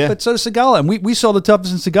her. Yeah. But so does Sagala. And we saw the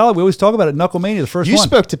toughness in Sagala. We always talk about it. Knucklemania, the first You one.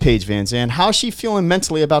 spoke to Paige Van Zandt. How's she feeling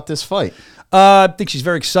mentally about this fight? I think she's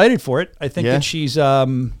very excited for it. I think Yeah. that she's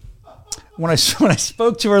when I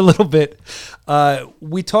spoke to her a little bit,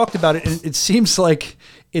 we talked about it, and it seems like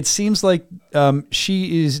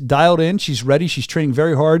she is dialed in. She's ready. She's training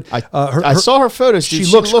very hard. I saw her photos. Dude.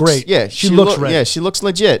 She looks great. Yeah, She looks ready. Yeah, she looks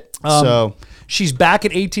legit. So She's back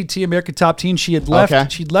at ATT, American Top Team. She had left. Okay.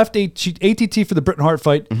 She left ATT for the Bret Hart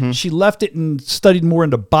fight. She left it and studied more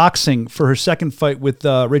into boxing for her second fight with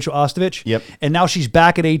Rachel Ostovich. Yep. And now she's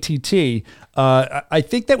back at ATT. I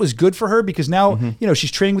think that was good for her because now she's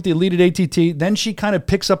training with the elite at ATT. Then she kind of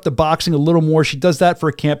picks up the boxing a little more. She does that for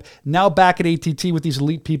a camp. Now back at ATT with these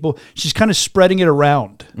elite people, she's kind of spreading it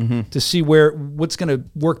around to see what's going to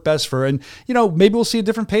work best for her. And maybe we'll see a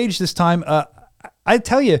different Paige this time. I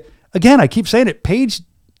tell you again, I keep saying it. Paige,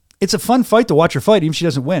 it's a fun fight to watch her fight, even if she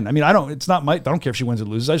doesn't win. I mean, I don't care if she wins or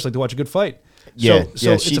loses. I just like to watch a good fight. Yeah,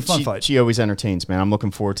 so it's a fun fight. She always entertains, man. I'm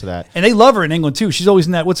looking forward to that. And they love her in England too. She's always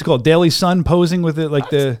in that, what's it called, Daily Sun posing with it, like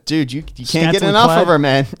the dude. You can't get scantily enough clad. of her,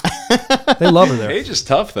 man. They love her there. Paige is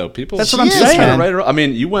tough though. People. That's what I'm saying. Kinda right around, I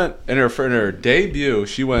mean, you went in her debut.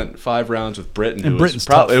 She went 5 rounds with Britain. And Britain's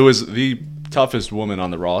tough. It was the toughest woman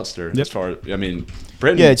on the roster as far as Britain.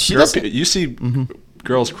 Yeah, she doesn't. You see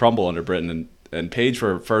girls crumble under Britain, and Paige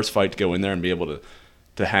for her first fight to go in there and be able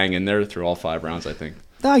to hang in there through all 5 rounds, I think.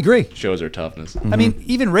 I agree. Shows her toughness. I mean,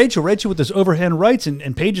 even Rachel with those overhand rights,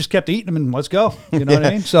 and Paige just kept eating them, and let's go. You know what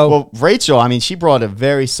I mean? So, well, Rachel, I mean, she brought a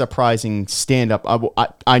very surprising stand-up.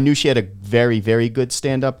 I knew she had a very, very good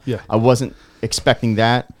stand-up. Yeah. I wasn't expecting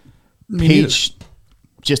that. Me Paige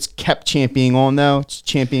just kept championing on, though.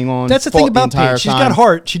 Championing on. that's the thing about entire Paige. She's time. got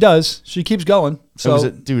heart. She does. She keeps going. So,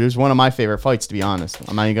 It was one of my favorite fights, to be honest.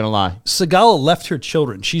 I'm not even going to lie. Sagala left her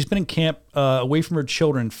children. She's been in camp away from her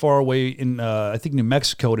children, far away in, I think, New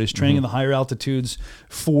Mexico. It is training in the higher altitudes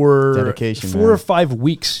for Dedication, 4 or 5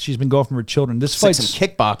 weeks. She's been gone from her children. This It's like fight's some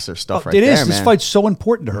kickboxer stuff right it there, is. man. This fight's so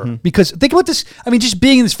important to her because think about this. I mean, just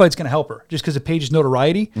being in this fight's going to help her just because of Paige's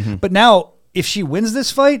notoriety. But now, if she wins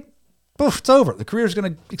this fight, poof, it's over. The career is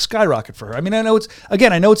going to skyrocket for her. I mean, I know it's an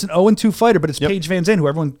 0-2 fighter, but it's Paige Van Zandt who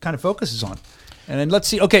everyone kind of focuses on. And then let's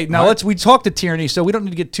see. Okay, now we talk to Tierney, so we don't need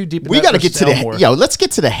to get too deep. We got to get to let's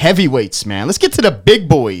get to the heavyweights, man. Let's get to the big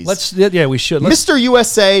boys. We should. Mr.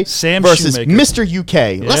 USA Sam versus Shoemaker. Mr.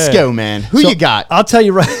 UK. Let's go, man. Who you got? I'll tell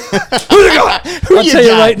you right. I'll tell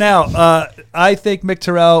you right now. I think Mick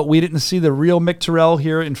Terrell. We didn't see the real Mick Terrell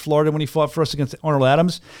here in Florida when he fought for us against Arnold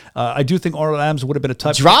Adams. I do think Arnold Adams would have been a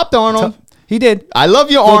touch. Dropped Arnold. He did. I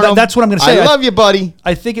love you, Arnold. That's what I'm going to say. I love you, buddy.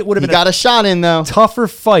 I think it would have He been got a shot in, though. tougher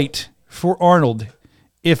fight for Arnold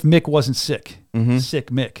if Mick wasn't sick. Sick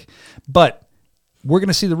Mick. But we're going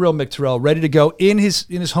to see the real Mick Terrell ready to go in his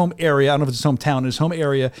home area. I don't know if it's his hometown, in his home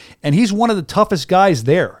area. And he's one of the toughest guys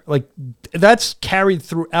there. Like, that's carried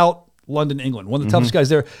throughout London, England. One of the toughest guys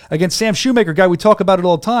there. Against Sam Shoemaker, guy we talk about it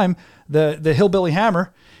all the time, the hillbilly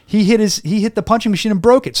hammer. He hit the punching machine and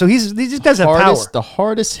broke it. So these guys have power. The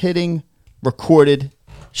hardest hitting recorded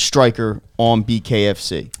striker on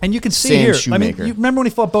BKFC. And you can see Sam here. Shoemaker. I mean, you remember when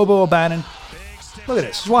he fought Bobo O'Bannon? Look at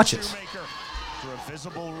this. Just watch this. He's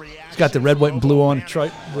got the red, white, and blue on,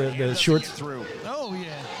 the shorts.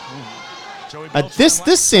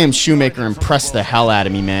 This Sam Shoemaker impressed the hell out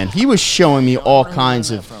of me, man. He was showing me all kinds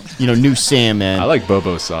of, new Sam, man. I like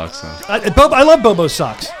Bobo's socks, though. I love Bobo's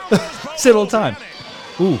socks. Say it all the time.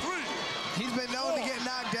 Ooh. He's been known to get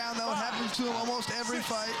knocked down, though. It happens to him almost every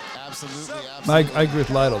fight. Absolutely. I agree with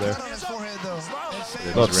Lytle there.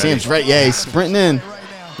 Look, Sam's right. Yeah, he's sprinting in.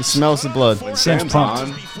 He smells the blood. Sam's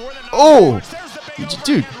pumped. Oh,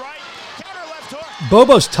 dude.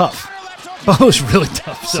 Bobo's tough. Bobo's really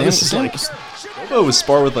tough. So this is like, Bobo was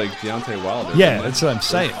sparred with Deontay Wilder. yeah, that's what I'm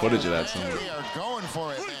saying. Footage of that somewhere. They are going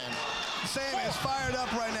for it, man. Sam is fired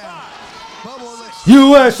up right now. Bobo looks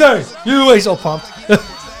USA! USA's all pumped.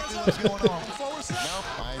 what's going on. I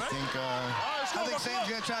think Sam's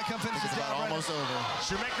going to try to come finish the job almost over.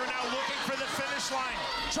 Shoemaker now looking for the finish line.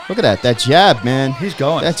 Look at that jab, man. He's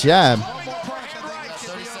going. That jab. One more punch, I think.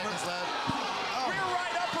 30 seconds left. Rear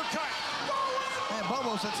right uppercut. Man,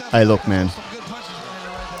 Bobo's attempting Hey, look, man. some good punches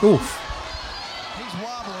right there. Oof. He's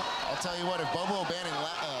wobbling. I'll tell you what, if Bobo O'Bannon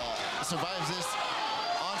survives this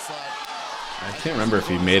onslaught, I can't remember if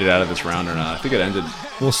he made it out of this round or not. I think it ended.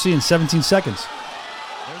 We'll see in 17 seconds.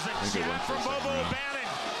 There's a think it went for a from second Bobo round. O'Bannon.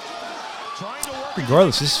 Trying to work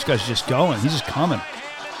Regardless, this guy's just going. He's just coming.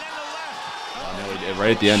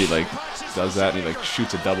 Right at the end, he does that and he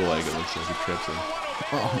shoots a double leg. It looks like he trips him.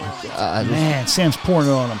 Man, Sam's pouring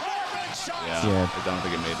it on him. Yeah, I don't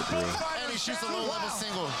think it made it through. and he shoots a low-level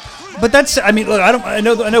single. But that's, I mean, look, I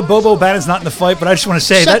know Bobo O'Bannon's not in the fight, but I just want to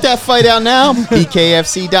say Shut that fight out now.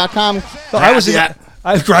 BKFC.com. I wasn't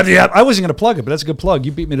going to plug it, but that's a good plug.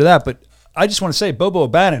 You beat me to that, but I just want to say Bobo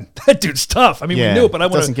O'Bannon, that dude's tough. I mean, Yeah, we knew it, but I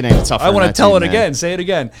want doesn't get any tougher I want than to that tell dude, it man. again, say it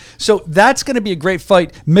again. So that's going to be a great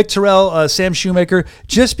fight. Mick Terrell, Sam Shoemaker,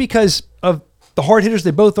 just because of the hard hitters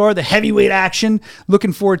they both are, the heavyweight action.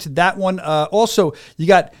 Looking forward to that one. Also, you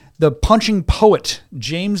got the punching poet,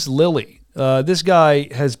 James Lilly. This guy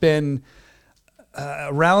has been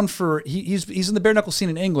around for, he's in the bare knuckle scene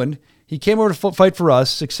in England. He came over to fight for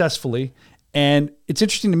us successfully. And it's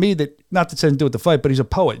interesting to me that, not that it has to do with the fight, but he's a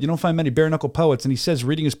poet. You don't find many bare knuckle poets. And he says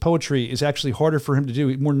reading his poetry is actually harder for him to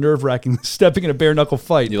do, more nerve wracking than stepping in a bare knuckle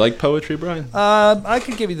fight. You like poetry, Brian? I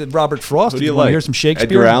could give you the Robert Frost. Who do you want to like? hear some Shakespeare?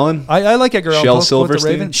 Edgar Allan? I like Edgar Allan. Shel Poe,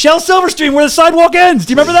 Silverstein? Raven. Shel Silverstein, where the sidewalk ends.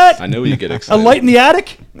 Do you remember that? I know you get A excited. Light in the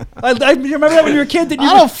Attic? You remember that when you were a kid? Didn't you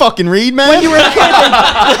I don't fucking read, man. when you were a kid,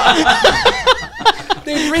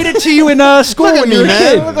 they'd read it to you in school Look at when me, you were a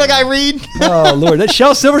man. kid. Look like I read. Oh Lord, that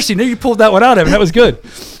Shel Silverstein. You pulled that one out of him. That was good.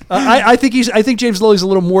 I think James Lilly's a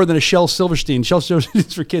little more than a Shel Silverstein. Shel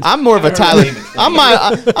Silverstein's for kids. I'm more of a Tyler.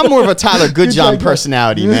 I'm more of a Tyler Goodjohn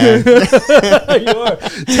personality, man. You are.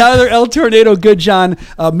 Tyler El Tornado Goodjohn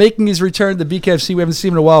making his return to the BKFC. We haven't seen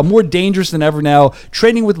him in a while. More dangerous than ever now.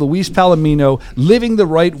 Training with Luis Palomino. Living the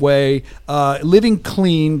right way. Living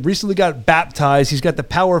clean. Recently got baptized. He's got the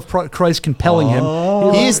power of Christ compelling him.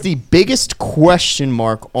 He is the biggest question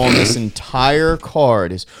mark on this entire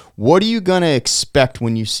card. Is what are you gonna expect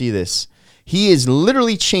when you see this? He is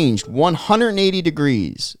literally changed 180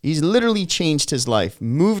 degrees. He's literally changed his life.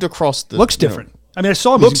 Moved across the Looks different. I mean, I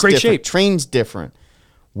saw him. He's in Looks great different. shape. Trains different.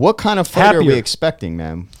 What kind of fight are we Happier. expecting,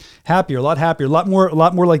 man? Happier, a lot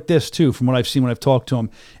more like this too, from what I've seen when I've talked to him.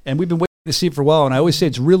 And we've been waiting to see it for a while. And I always say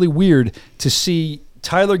it's really weird to see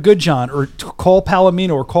Tyler Goodjohn or to call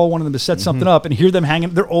Palomino or call one of them to set something up and hear them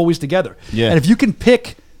hanging. They're always together. Yeah. And if you can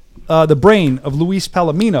pick the brain of Luis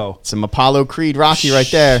Palomino. Some Apollo Creed Rocky right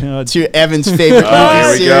there. Uh, To Evan's favorite Oh, movie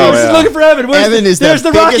here we series. go, He's yeah. looking for Evan. Evan is the there's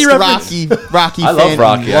the biggest Rocky reference. Rocky I fan love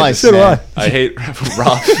Rocky. in I life, just- So do man. I. I hate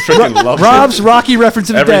Rob. Freaking love Rob's it. Rocky reference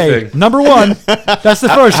of the day. Everything. Number one. That's the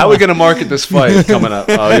first How are one. we going to market this fight coming up?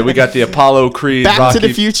 Oh, yeah, we got the Apollo Creed. Back Rocky. to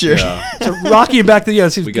the Future. Yeah. So Rocky and back to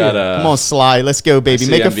the We got Come on, Sly. Let's go, baby. I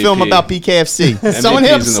see Make a MVP. film about BKFC. Someone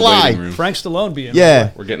hit up MVP's in the Sly. waiting room. Frank Stallone being.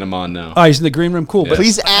 Yeah. We're getting him on now. Oh, he's in the green room. Cool. Yeah. But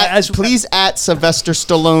Please at Sylvester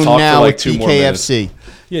Stallone Talk for now like with 2 more BKFC.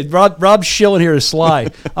 yeah, Rob's shilling here is Sly.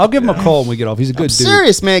 I'll give him a call when we get off. He's a good dude.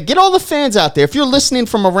 Serious, man. Get all the fans out there. If you're listening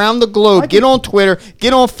from around the globe, get on Twitter,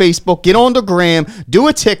 get on Facebook, get on the gram, do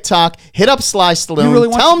a TikTok, hit up Sly Stallone. really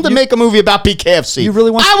want- Tell him to make a movie about BKFC. You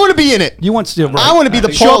really want- I want to be in it. You want to? Right. I want to be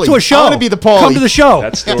the Show up Paulie. to a show. I want to be the Paulie. Come to the show.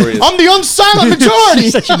 That story is. I'm the unsilent majority.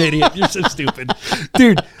 You're such an idiot. You're so stupid,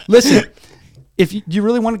 dude. Listen, if you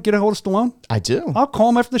really want to get a hold of Stallone, I do. I'll call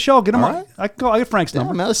him after the show. I'll get him All on. right. I get Frank's Yeah,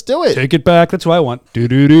 number. man, let's do it. Take it back. That's what I want. Do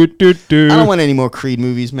do do do do. I don't want any more Creed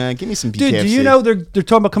movies, man. Give me some BKFC. Dude, do you know they're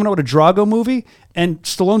talking about coming out with a Drago movie, and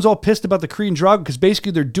Stallone's all pissed about the Creed and Drago because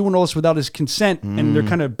basically they're doing all this without his consent, and they're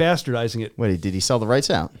kind of bastardizing it. Wait, did he sell the rights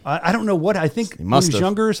out? I don't know what. I think when must he was have.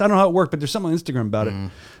 younger, so I don't know how it worked, but there's something on Instagram about it.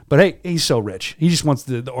 But hey, he's so rich. He just wants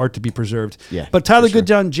the art to be preserved. Yeah, But Tyler for sure.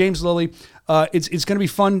 Goodjohn, James Lilly, it's going to be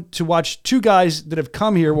fun to watch two guys that have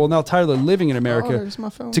come here. Well, now Tyler living in America there's my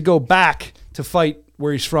phone. to go back to fight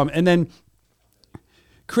where he's from, and then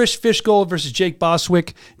Chris Fishgold versus Jake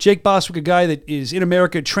Boswick. Jake Boswick, a guy that is in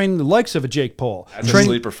America training the likes of a Jake Paul. That's a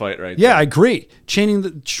sleeper fight right Yeah, there. I agree. Training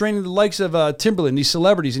the likes of Timberland, these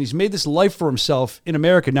celebrities, and he's made this life for himself in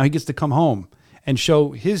America. Now he gets to come home and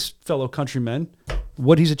show his fellow countrymen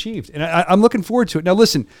what he's achieved. And I'm looking forward to it. Now,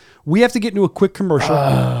 listen, we have to get into a quick commercial.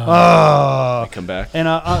 Come back. And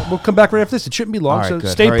we'll come back right after this. It shouldn't be long, All right, so good.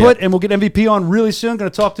 stay Hurry put, up. and we'll get MVP on really soon. Going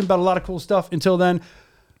to talk to him about a lot of cool stuff. Until then,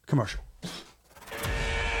 commercial.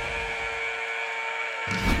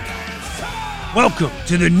 Welcome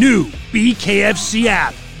to the new BKFC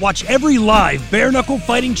app. Watch every live Bare Knuckle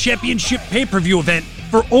Fighting Championship pay-per-view event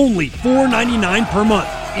for only $4.99 per month.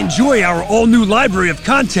 Enjoy our all-new library of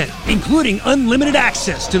content, including unlimited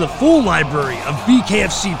access to the full library of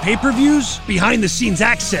BKFC pay-per-views, behind-the-scenes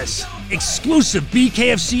access, exclusive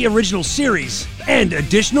BKFC original series, and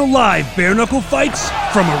additional live Bare Knuckle fights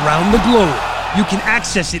from around the globe. You can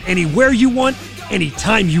access it anywhere you want,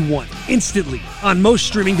 anytime you want, instantly, on most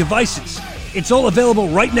streaming devices. It's all available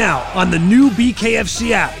right now on the new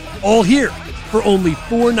BKFC app. All here for only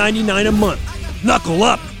 $4.99 a month. Knuckle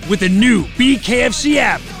up with the new BKFC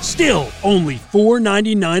app. Still only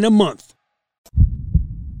 $4.99 a month.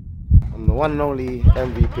 I'm the one and only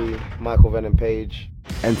MVP, Michael Venom Page.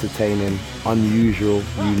 Entertaining, unusual,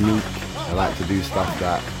 unique. I like to do stuff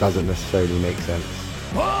that doesn't necessarily make sense.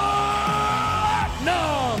 Platinum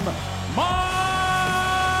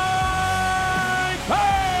Mike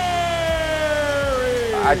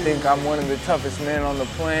Perry! I think I'm one of the toughest men on the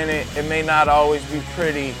planet. It may not always be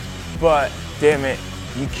pretty, but damn it,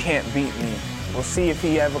 you can't beat me. We'll see if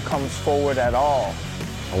he ever comes forward at all.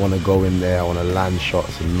 I want to go in there, I want to land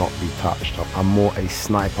shots and not be touched. I'm more a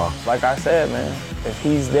sniper. Like I said, man, if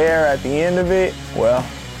he's there at the end of it, well,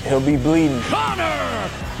 he'll be bleeding. Connor,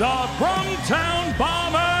 the Brumtown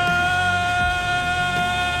Bomber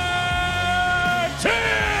Tierney.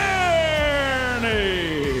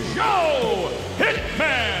 Joe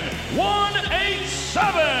Hitman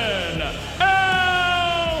 187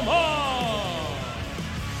 Elmo.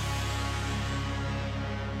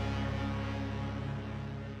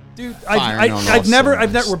 Dude, I've never,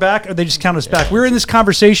 we're back, or they just count us back. We were in this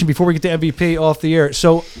conversation before we get to MVP off the air.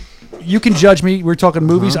 So you can judge me. We're talking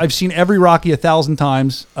movies. I've seen every Rocky 1,000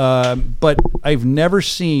 times, but I've never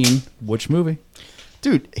seen which movie?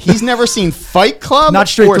 Dude, he's never seen Fight Club Not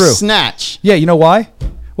straight or through. Snatch. Yeah, you know why?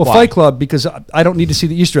 Well, Why? Fight Club, because I don't need to see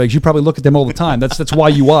the Easter eggs. You probably look at them all the time. That's why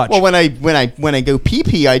you watch. Well, when I go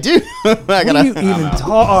pee, I do. What do you even talk?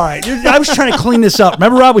 All right, I was trying to clean this up.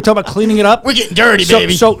 Remember, Rob? We talked about cleaning it up. We're getting dirty,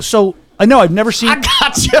 baby. So I know I've never seen. I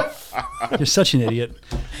got you. You're such an idiot.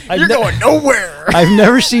 You're going nowhere. I've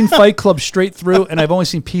never seen Fight Club straight through, and I've only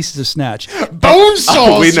seen pieces of Snatch.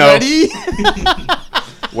 Bonesaws we know. ready.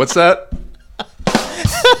 What's that?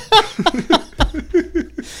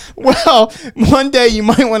 Well, one day you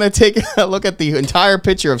might want to take a look at the entire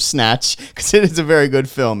picture of Snatch, because it is a very good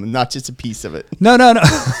film, and not just a piece of it. No.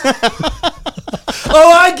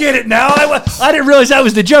 Oh, I get it now. I didn't realize that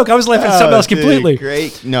was the joke. I was laughing at something else completely.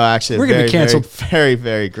 Great. No, actually, We're gonna be canceled. Very,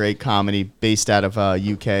 very great comedy based out of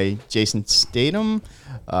UK. Jason Statham.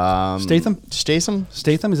 Statham? Statham?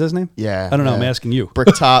 Statham is that his name? Yeah. I don't know. yeah. I'm asking you.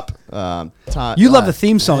 Bricktop. You love the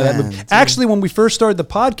theme song of that movie. dude. Actually, when we first started the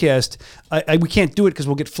podcast, we can't do it because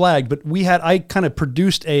we'll get flagged. But I kind of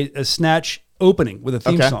produced a Snatch opening with a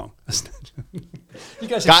theme song. You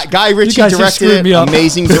guys, Guy Ritchie have directed screwed me it. up.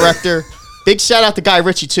 Amazing director. Big shout out to Guy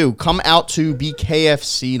Ritchie too. Come out to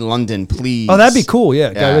BKFC London, please. Oh, that'd be cool.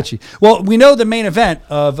 Yeah, Guy Ritchie. Well, we know the main event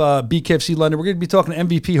of BKFC London. We're going to be talking to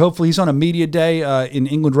MVP. Hopefully, he's on a media day in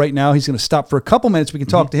England right now. He's going to stop for a couple minutes. We can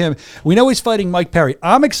talk to him. We know he's fighting Mike Perry.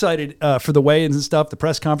 I'm excited for the weigh-ins and stuff, the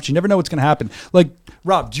press conference. You never know what's going to happen. Like,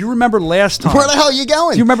 Rob, do you remember last time? Where the hell are you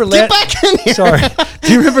going? Do you remember Get back in here. Sorry.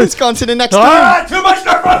 Do you remember? Let's go on to the next Too time. much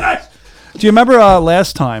nerve on this. Do you remember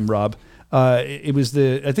last time, Rob? It was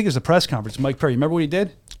I think it was the press conference. Mike Perry. You remember what he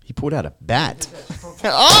did? He pulled out a bat.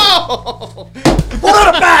 Oh! Pulled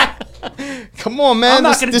out a bat. Come on, man.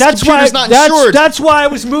 This that's computer's not insured. That's why I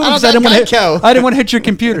was moving. I I didn't want to hit your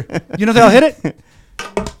computer. You know how I hit it?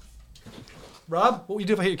 Rob, what would you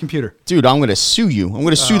do if I hit your computer? Dude, I'm going to sue you. I'm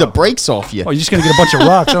going to sue the brakes off you. Oh, you're just going to get a bunch of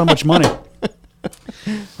rocks. I don't have much money.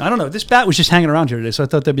 I don't know. This bat was just hanging around here today, so I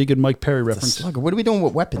thought that'd be a good Mike Perry reference. Look, what are we doing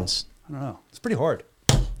with weapons? I don't know. It's pretty hard.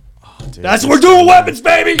 Dude, that's what we're doing with weapons,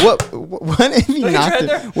 baby. What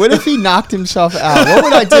if he knocked himself out? What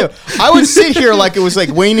would I do? I would sit here like it was like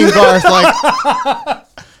Wayne and Garth, like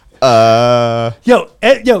Yo,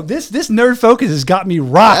 this nerd focus has got me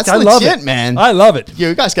rocked. That's I love legit, it, man. I love it. Yo,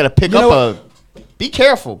 you guys got to pick up Be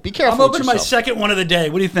careful. Be careful. I'm opening my second one of the day.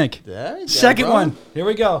 What do you think? There you go, second bro. one. Here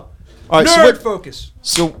we go. All right, nerd focus.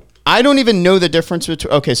 So I don't even know the difference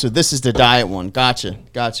between. Okay, so this is the diet one. Gotcha.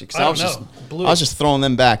 'Cause I was just throwing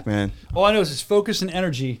them back, man. All I know is it's Focus and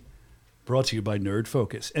Energy, brought to you by Nerd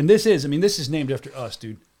Focus. And this is named after us,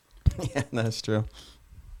 dude. Yeah, that's true.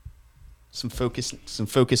 Some focus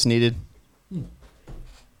needed.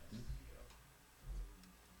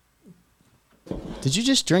 Did you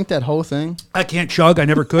just drink that whole thing? I can't chug. I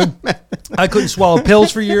never could. I couldn't swallow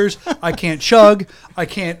pills for years. I can't chug. I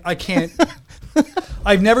can't.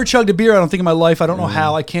 I've never chugged a beer, I don't think, in my life. I don't know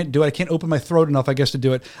how. I can't do it. I can't open my throat enough, I guess, to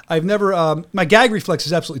do it. I've never, my gag reflex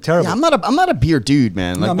is absolutely terrible. Yeah, I'm not a beer dude,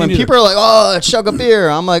 man. Like No, me when neither. people are like, oh, chug a beer,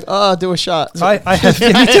 I'm like, oh, do a shot. So, I have,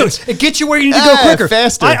 me too. It gets you where you need to go quicker.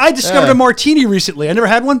 Faster. I discovered a martini recently. I never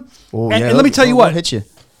had one. Oh, and let me tell you what. Hit you.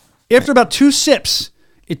 After about 2 sips,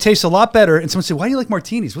 it tastes a lot better. And someone said, why do you like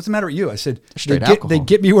martinis? What's the matter with you? I said, Straight alcohol. they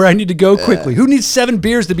get me where I need to go quickly. Who needs 7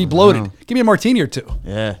 beers to be bloated? Give me a martini or 2.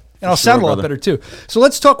 Yeah. And I'll sound a lot better, too. So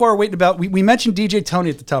let's talk while we're waiting about... We mentioned DJ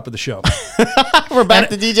Tony at the top of the show. We're back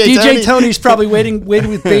to DJ Tony. DJ Tony's probably waiting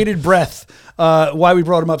with bated breath why we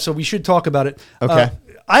brought him up, so we should talk about it. Okay.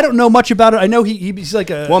 I don't know much about it. I know he's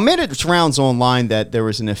like a... Well, it made its rounds online that there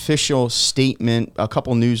was an official statement. A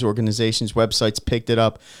couple news organizations, websites picked it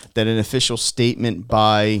up, that an official statement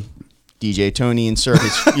by... DJ Tony insert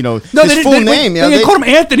his, his full name. They called him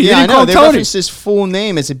Anthony. Yeah, they didn't call him they Tony. referenced his full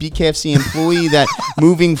name as a BKFC employee. That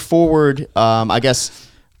moving forward, I guess,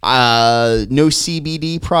 no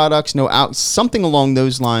CBD products, something along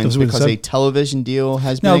those lines, because a television deal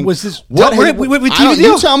has been. Was this what? with TV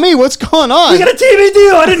deal? You tell me what's going on. We got a TV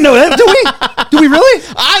deal. I didn't know that. Do we? Do we really?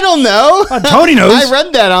 I don't know. Tony knows. I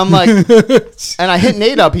read that. I'm like, and I hit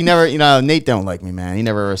Nate up. He never, Nate don't like me, man. He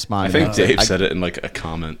never responded. I think Dave said it in like a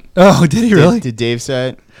comment. Oh, did he really? Did Dave say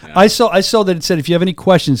it? Yeah. I saw that it said if you have any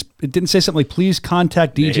questions, it didn't say something like please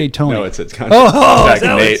contact DJ Tony. No, it said contact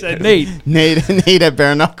Nate. It said Nate. Nate at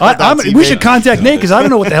Bare Knuckle. We should contact Nate because I don't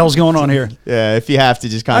know what the hell's going on here. Yeah, if you have to,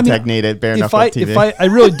 just contact Nate at Bare Knuckle TV. If I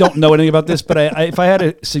really don't know anything about this, but if I had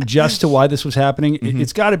to suggest to why this was happening,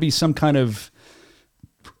 it's got to be some kind of,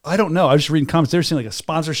 I don't know. I was just reading comments. They're saying like a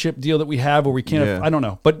sponsorship deal that we have where we can't. I don't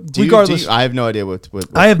know. But regardless, I have no idea what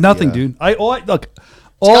I have nothing, dude. Look.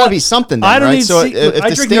 It's got to be something. Then, I don't right? need. So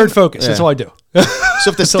I drink Nerd Focus. That's all I do.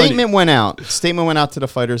 So if the statement went out to the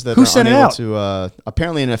fighters that who sent it out? To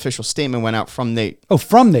apparently an official statement went out from Nate. Oh,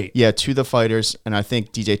 from Nate. Yeah, to the fighters, and I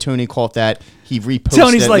think DJ Tony caught that. He reposted.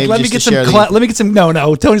 Tony's like, let me get some. Let me get some. No.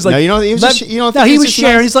 Tony's like, no, he was he was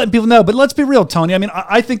sharing. Nice? He's letting people know. But let's be real, Tony. I mean,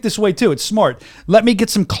 I think this way too. It's smart. Let me get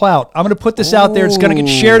some clout. I'm going to put this out there. It's going to get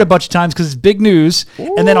shared a bunch of times because it's big news,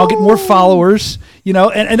 and then I'll get more followers.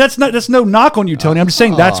 And that's no knock on you, Tony. I'm just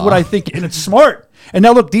saying that's what I think, and it's smart. And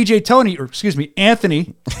now look, DJ Tony, or excuse me,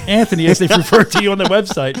 Anthony, as they refer to you on the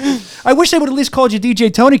website. I wish they would at least called you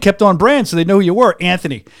DJ Tony, kept on brand, so they know who you were,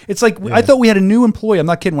 Anthony. It's like I thought we had a new employee. I'm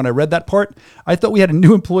not kidding. When I read that part, I thought we had a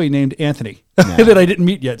new employee named Anthony that I didn't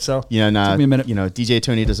meet yet. So took me a minute. DJ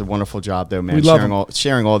Tony does a wonderful job though, man. We love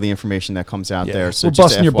sharing all the information that comes out there. So we're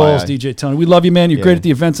busting your balls, DJ Tony. We love you, man. You're great at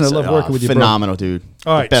the events, and I love working with you. Phenomenal, dude.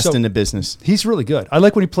 All right, best in the business. He's really good. I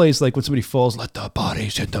like when he plays like when somebody falls, let the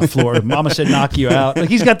bodies hit the floor. Mama said knock you out. Like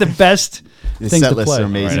he's got the best things set to lists play. are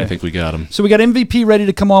amazing. Right, I think we got him. So we got MVP ready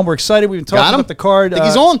to come on. We're excited. We've been talking about the card. I think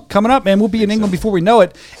he's on. Coming up, man. We'll be in England before we know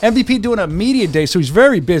it. MVP doing a media day, so he's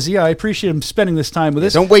very busy. I appreciate him spending this time with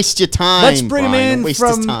us. Don't waste your time. Let's bring him in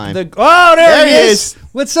from the. Oh, there he is.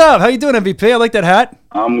 What's up? How you doing, MVP? I like that hat.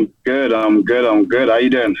 I'm good. How you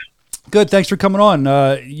doing? Good. Thanks for coming on.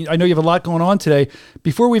 I know you have a lot going on today.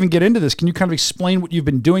 Before we even get into this, can you kind of explain what you've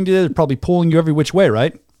been doing today? They're probably pulling you every which way,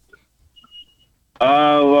 right?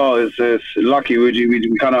 Well, it's lucky.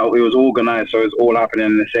 We kind of, it was organized, so it's all happening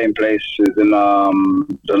in the same place. It's in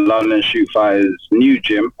the London Shoot Fighters new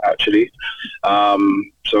gym, actually.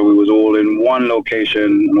 So we was all in one location,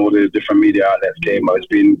 and all the different media outlets came. But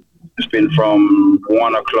it's been from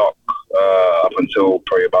 1 o'clock up until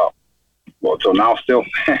probably about. Well, till now still.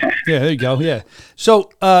 Yeah, there you go. Yeah. So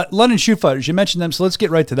London Shoot Fighters, you mentioned them, so let's get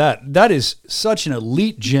right to that. That is such an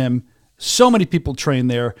elite gym. So many people train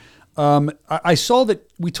there. I saw that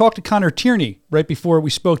we talked to Connor Tierney right before we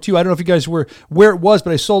spoke to you. I don't know if you guys were where it was,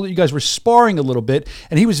 but I saw that you guys were sparring a little bit,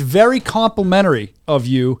 and he was very complimentary of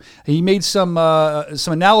you. He made some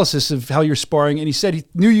analysis of how you're sparring, and he said he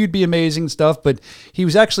knew you'd be amazing and stuff, but he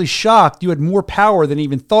was actually shocked you had more power than he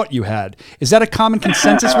even thought you had. Is that a common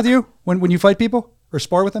consensus with you when you fight people or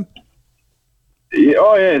spar with them?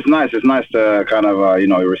 Yeah, it's nice. It's nice to kind of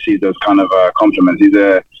receive those kind of compliments.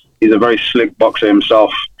 He's a very slick boxer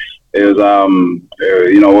himself. It was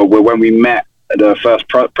when we met at the first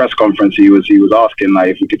press conference, he was asking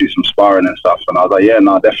like if we could do some sparring and stuff, and I was like, yeah,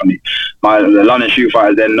 no, definitely. The London Shoot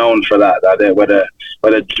Fighters, they're known for that. Where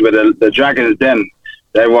the Dragon's Den,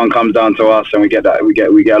 everyone comes down to us, and we get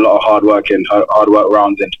a lot of hard work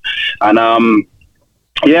rounds in, and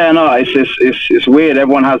it's weird.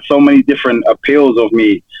 Everyone has so many different appeals of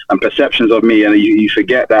me and perceptions of me, and you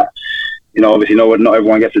forget that, obviously, not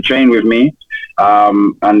everyone gets to train with me,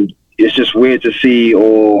 and it's just weird to see,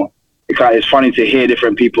 or it's funny to hear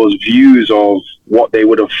different people's views of what they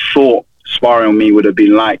would have thought sparring with me would have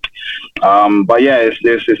been like. But yeah,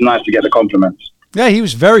 it's nice to get the compliments. Yeah, he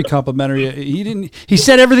was very complimentary. He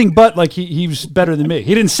said everything but like he was better than me.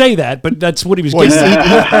 He didn't say that, but that's what he was getting.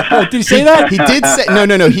 Did he say that? He did say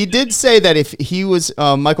no. He did say that if he was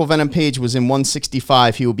Michael Venom Page was in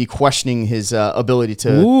 165, he would be questioning his ability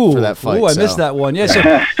for that fight. I missed that one.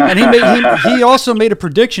 Yeah, and he also made a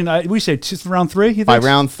prediction. We say round 3. By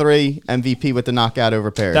round 3, MVP with the knockout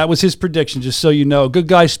over Perry. That was his prediction. Just so you know, good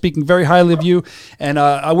guy, speaking very highly of you, and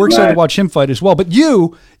we're excited to watch him fight as well. But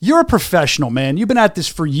you're a professional, man. You've been at this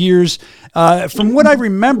for years. From what I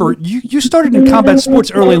remember, you started in combat sports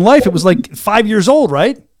early in life. It was like 5 years old,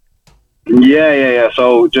 right? Yeah.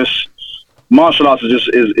 So just martial arts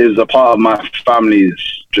is a part of my family's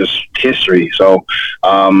just history. So,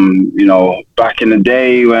 back in the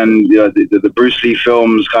day when the Bruce Lee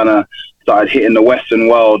films kind of started hitting the Western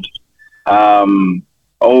world,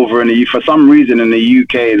 for some reason in the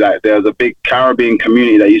UK, like there's a big Caribbean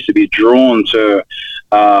community that used to be drawn to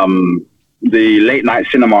the late night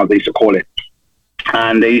cinema, they used to call it.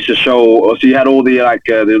 And they used to show, so you had all the like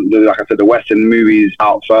I said, the Western movies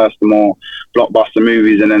out first, the more blockbuster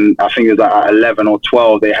movies, and then I think it was like at 11 or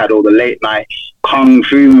 12 they had all the late night kung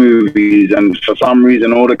fu movies. And for some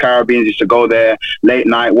reason, all the Caribbeans used to go there late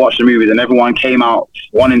night, watch the movies, and everyone came out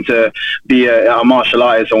wanting to be a martial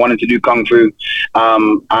artist and wanting to do kung fu.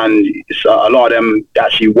 And so a lot of them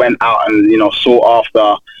actually went out and sought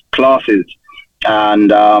after classes. And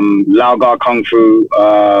Lao Gar Kung Fu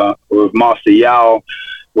with Master Yao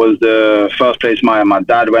was the first place my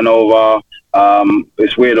dad went over.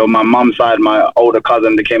 It's weird, on my mum's side, my older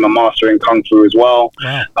cousin became a master in Kung Fu as well.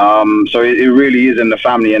 Wow. So it really is in the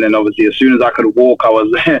family. And then obviously as soon as I could walk, I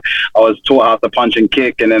was taught how to punch and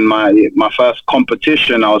kick. And then my first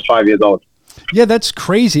competition, I was 5 years old. Yeah, that's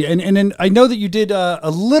crazy. And then I know that you did a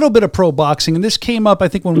little bit of pro boxing, and this came up, I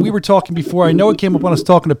think, when we were talking before. I know it came up when I was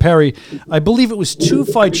talking to Perry. I believe it was 2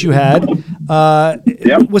 fights you had.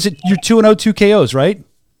 Yep. Was it your 2-0, 2 KOs, right?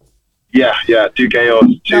 Yeah, 2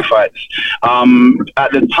 KOs, 2 fights.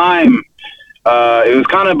 At the time, it was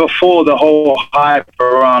kind of before the whole hype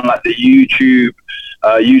around like the YouTube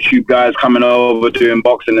guys coming over doing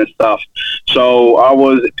boxing and stuff. So I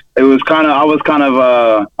was kind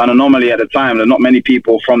of an anomaly at the time. That not many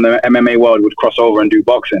people from the MMA world would cross over and do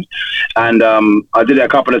boxing, and I did it a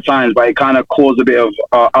couple of times, but it kind of caused a bit of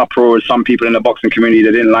uproar with some people in the boxing community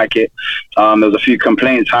that didn't like it. There was a few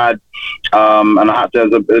complaints had, and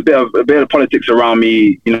there's a bit of politics around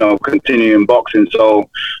me, continuing boxing. So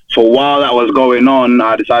for a while that was going on,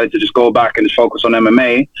 I decided to just go back and just focus on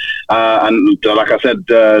MMA. And like I said,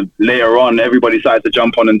 later on, everybody started to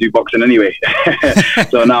jump on and do boxing anyway.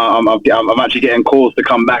 So now I'm actually getting calls to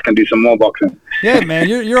come back and do some more boxing. Yeah, man,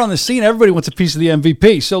 you're on the scene. Everybody wants a piece of the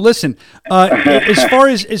MVP. So listen,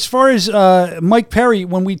 as far as Mike Perry,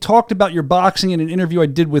 when we talked about your boxing in an interview I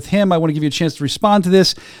did with him, I want to give you a chance to respond to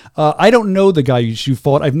this. I don't know the guy you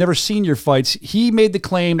fought. I've never seen your fights. He made the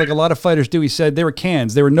claim, like a lot of fighters do. He said they were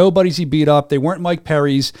cans. They were nobodies he beat up. They weren't Mike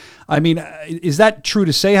Perry's. I mean, is that true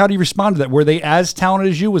to say? How do you respond to that? Were they as talented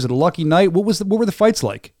as you? Was it a lucky night? What were the fights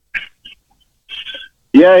like?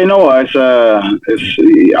 Yeah, I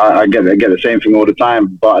get the same thing all the time.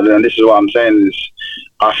 But then this is what I'm saying is,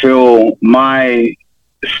 I feel my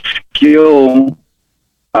skill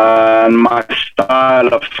and my style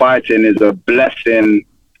of fighting is a blessing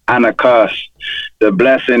and a curse. The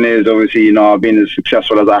blessing is obviously, I've been as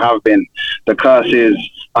successful as I have been. The curse is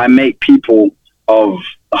I make people of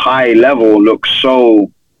high level look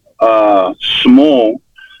so small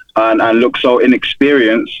and look so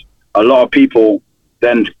inexperienced. A lot of people,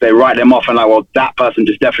 then they write them off and like, well, that person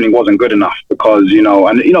just definitely wasn't good enough because,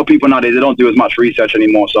 people nowadays, they don't do as much research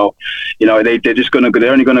anymore. So, they're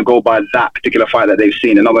only going to go by that particular fight that they've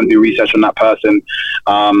seen. They're not going to do research on that person.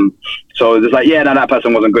 So it's like, that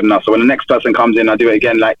person wasn't good enough. So when the next person comes in, I do it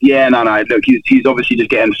again. Like, look, he's obviously just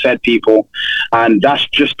getting fed people. And that's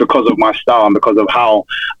just because of my style and because of how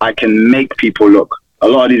I can make people look. A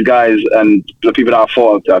lot of these guys and the people that I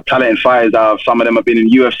fought are talented fighters. Some of them have been in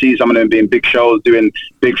UFC, some of them have been in big shows doing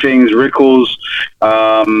big things. Rickles,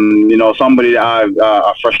 somebody that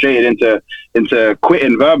I've frustrated into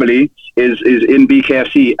quitting verbally is in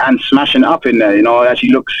BKFC and smashing up in there. Actually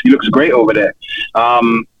he looks great over there.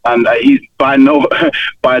 And he's by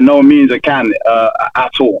no means a can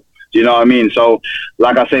at all. Do you know what I mean? So,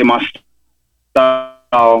 like I say, my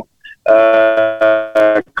style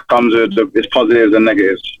comes with its positives and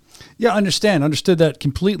negatives. Yeah, understood that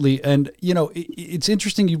completely. And, it's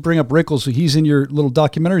interesting you bring up Rickles. So he's in your little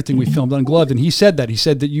documentary thing we filmed Ungloved, and he said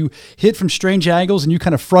that you hit from strange angles and you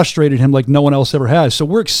kind of frustrated him like no one else ever has. So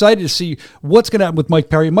we're excited to see what's going to happen with Mike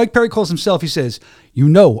Perry. Mike Perry calls himself, he says,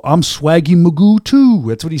 I'm Swaggy Magoo too.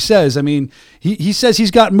 That's what he says. I mean, he says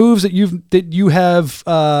he's got moves that you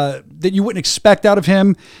wouldn't expect out of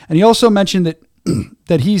him. And he also mentioned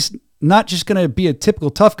that he's not just going to be a typical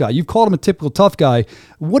tough guy. You've called him a typical tough guy.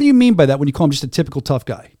 What do you mean by that when you call him just a typical tough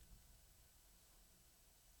guy?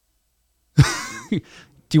 Do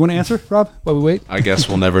you want to answer, Rob, while we wait? I guess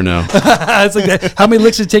we'll never know. It's like that. How many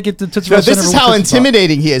licks did it take it to touch? No, this is how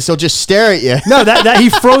intimidating he is. He'll just stare at you. No, that he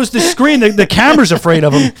froze the screen. The camera's afraid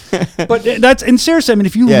of him. But and seriously, I mean,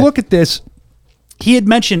 if you look at this, he had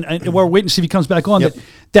mentioned, and we're waiting to see if he comes back on,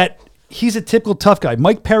 that he's a typical tough guy.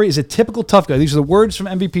 Mike Perry is a typical tough guy. These are the words from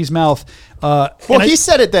MVP's mouth. He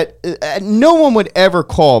said it that no one would ever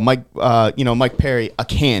call Mike Perry a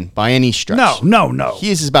can by any stretch. No.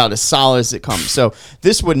 He's about as solid as it comes. So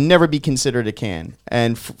this would never be considered a can.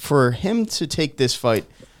 And for him to take this fight,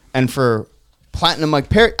 and for Platinum Mike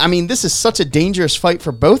Perry, I mean, this is such a dangerous fight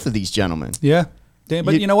for both of these gentlemen. Yeah.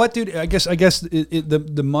 But you know what, dude? I guess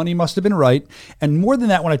the money must have been right. And more than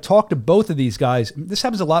that, when I talk to both of these guys, this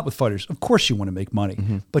happens a lot with fighters. Of course you want to make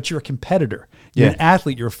money, but you're a competitor. You're an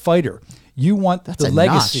athlete. You're a fighter. You want That's the a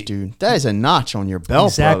legacy. notch, dude. That is a notch on your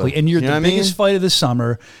belt, Exactly. brother. And you're You know the what I biggest mean? fight of the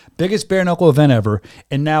summer, biggest bare knuckle event ever.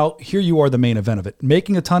 And now here you are, the main event of it,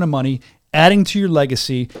 making a ton of money, adding to your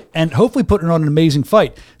legacy, and hopefully putting on an amazing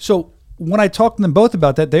fight. So when I talk to them both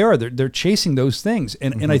about that, they're chasing those things.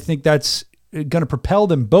 And I think that's going to propel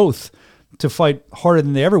them both to fight harder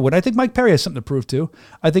than they ever would. I think Mike Perry has something to prove too.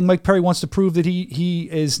 I think Mike Perry wants to prove that he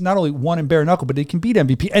is not only one in bare knuckle, but he can beat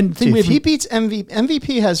MVP. And Dude, if he beats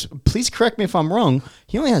MVP has, please correct me if I'm wrong,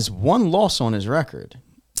 he only has one loss on his record.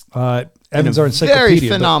 Evans are encyclopedia. Very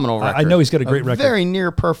phenomenal record. I know he's got a great record. Very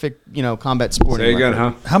near perfect, combat sporting Say again,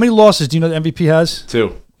 record. huh? How many losses do you know that MVP has?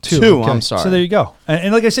 Two. Two, Okay. I'm sorry. So there you go.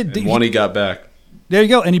 And like I said, And one he got back. there you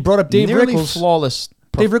go. And he brought up Dave Nearly Rickles. flawless.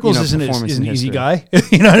 Dave Rickles isn't performance an in easy history. guy.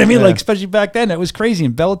 You know what I mean? Yeah. Like, especially back then, that was crazy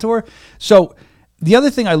in Bellator. So the other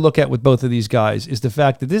thing I look at with both of these guys is the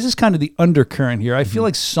fact that this is kind of the undercurrent here. I feel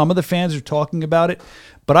like some of the fans are talking about it,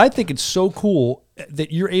 but I think it's so cool that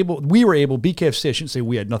we were able, BKFC, I shouldn't say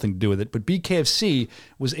we had nothing to do with it, but BKFC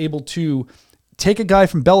was able to take a guy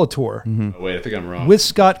from Bellator Oh, wait, I think I'm wrong. with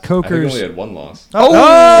Scott I think he Coker's. only had one loss.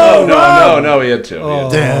 Oh, No, he had two. He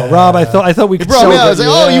had two. Oh, Rob, I thought we could. Bro, yeah, I was like,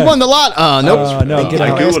 celebrate you won the lot. Nope. no, get I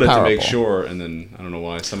out. googled it to Powerball. make sure, and then I don't know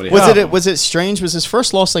why somebody Was it strange? Was his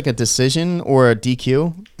first loss like a decision or a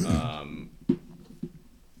DQ?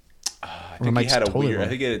 I think he had a weird. I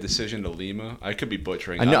think he had a decision to Lima. I could be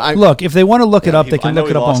butchering. I know. Look, if they want to look it up, they I can know look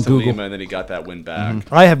he it up on lost to Google. Lima, and then he got that win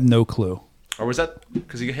back. I have no clue. Or was that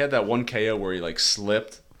because he had that one KO where he like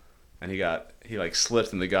slipped, and he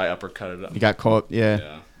slipped, and the guy uppercutted him. He got caught.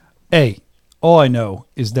 Yeah. Hey, all I know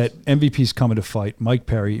is that MVP's coming to fight Mike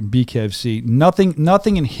Perry and BKFC.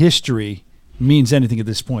 Nothing in history means anything at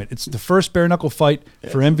this point. It's the first bare knuckle fight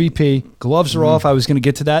for MVP. Gloves are off. I was going to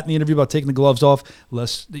get to that in the interview about taking the gloves off.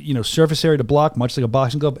 Less, surface area to block, much like a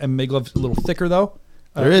boxing glove. MMA gloves a little thicker though.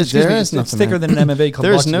 There is It's nothing, thicker man. than an MMA glove.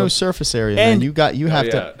 There's no surface area, man. And- You have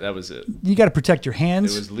to. That was it. You got to protect your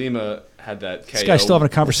hands. It was Lima had that KO. This guy's still having a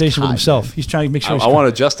conversation with himself. He's trying to make sure. I want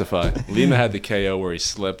to justify. Lima had the KO where he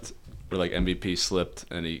slipped, where like MVP slipped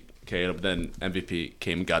and he KO'd, but then MVP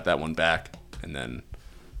came and got that one back, and then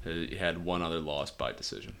he had one other loss by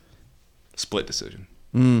decision, split decision.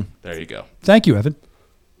 There you go. Thank you, Evan.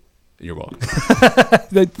 You're welcome.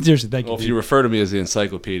 Seriously, thank you. Well, if you refer to me as the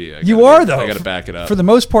encyclopedia, You are, though. I got to back it up. For the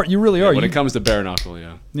most part, you really are. When You- it comes to bare knuckle,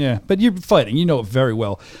 yeah. Yeah, but you're fighting. You know it very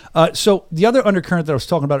well. So the other undercurrent that I was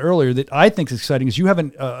talking about earlier that I think is exciting is you have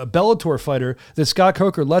a Bellator fighter that Scott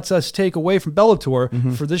Coker lets us take away from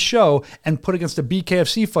Bellator for this show and put against a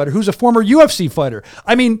BKFC fighter who's a former UFC fighter.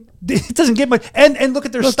 I mean, it doesn't get much. And look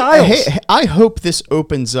at their styles. Hey, I hope this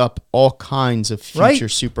opens up all kinds of future Right?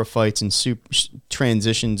 super fights and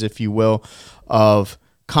transitions, if you will, of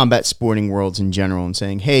combat sporting worlds in general, and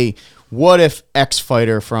saying, hey, what if X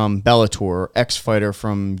fighter from Bellator or X fighter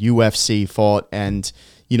from UFC fought, and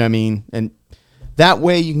you know what I mean? And that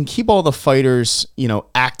way you can keep all the fighters,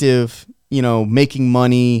 active, making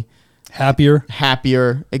money,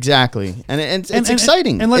 happier, exactly. And it's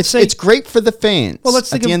exciting. And let's say it's great for the fans. Well,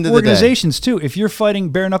 let's at think the of end of the day. organizations too. If you're fighting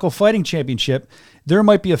bare knuckle fighting championship, there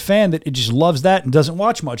might be a fan that just loves that and doesn't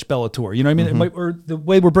watch much Bellator. You know what I mean? It might, or the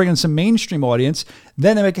way we're bringing some mainstream audience,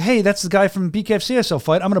 then they're like, hey, that's the guy from BKFC I saw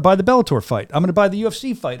fight. I'm going to buy the Bellator fight. I'm going to buy the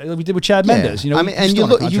UFC fight. Like we did with Chad Mendes. I mean, and you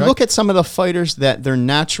look at some of the fighters that their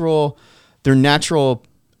natural,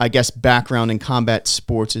 I guess, background in combat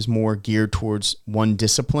sports is more geared towards one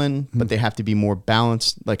discipline, but they have to be more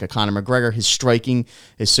balanced. Like a Conor McGregor, his striking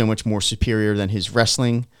is so much more superior than his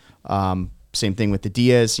wrestling. Same thing with the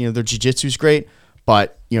Diaz. Their jiu-jitsu is great,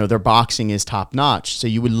 but their boxing is top notch. So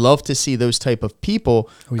you would love to see those type of people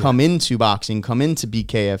come into boxing, come into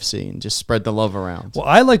BKFC, and just spread the love around. Well,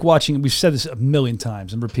 I like watching. We've said this a million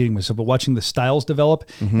times. I'm repeating myself, but watching the styles develop,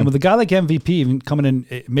 and with a guy like MVP even coming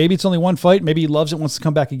in, maybe it's only one fight, maybe he loves it, wants to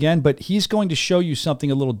come back again, but he's going to show you something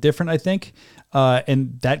a little different, I think.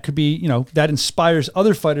 And that could be, that inspires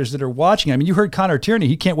other fighters that are watching. I mean, you heard Connor Tierney;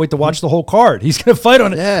 he can't wait to watch the whole card. He's going to fight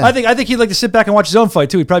on it. Yeah. I think he'd like to sit back and watch his own fight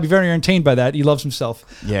too. He'd probably be very entertained by that. He loves himself.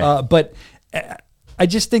 Yeah. But I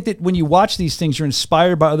just think that when you watch these things, you're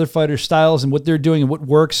inspired by other fighters' styles and what they're doing and what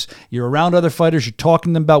works. You're around other fighters. You're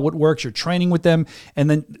talking to them about what works. You're training with them, and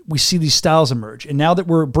then we see these styles emerge. And now that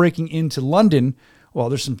we're breaking into London, well,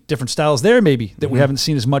 there's some different styles there maybe that we haven't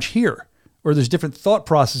seen as much here. Or there's different thought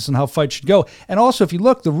process on how fights should go. And also, if you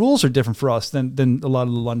look, the rules are different for us than a lot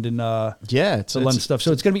of the London London stuff.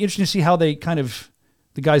 So it's going to be interesting to see how they kind of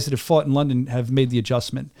the guys that have fought in London have made the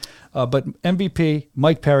adjustment. But MVP,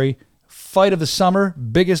 Mike Perry, fight of the summer,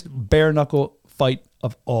 biggest bare knuckle fight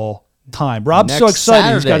of all time. Rob's so excited.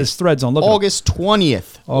 Saturday, he's got his threads on. Look August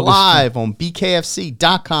 20th, live on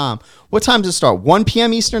BKFC.com. What time does it start? 1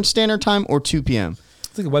 p.m. Eastern Standard Time or 2 p.m.? I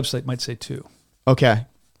think the website might say 2. Okay.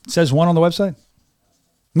 It says 1 on the website?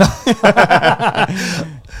 No.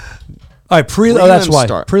 All right, that's why.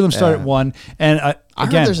 Prelims start at 1. And I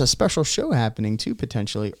heard there's a special show happening, too,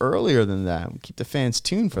 potentially, earlier than that. We keep the fans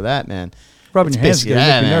tuned for that, man. Rubbing your hands together,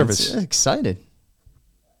 making me nervous. Excited.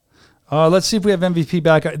 Let's see if we have MVP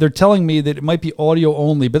back. They're telling me that it might be audio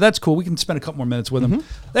only, but that's cool. We can spend a couple more minutes with him.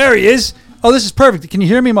 There he is. Oh, this is perfect. Can you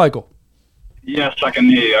hear me, Michael? Yes, I can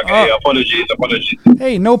hear you. Okay, apologies.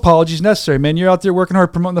 Hey, no apologies necessary, man. You're out there working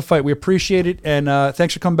hard promoting the fight. We appreciate it, and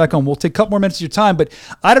thanks for coming back on. We'll take a couple more minutes of your time, but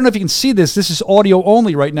I don't know if you can see this. This is audio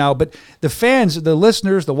only right now, but the fans, the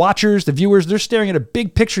listeners, the watchers, the viewers, they're staring at a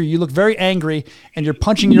big picture. You look very angry, and you're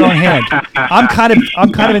punching your own hand. I'm kind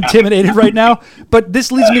of intimidated right now, but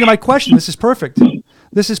this leads me to my question. This is perfect.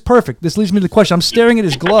 This leads me to the question. I'm staring at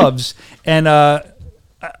his gloves, and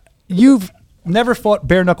you've never fought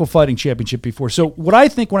bare knuckle fighting championship before. So what I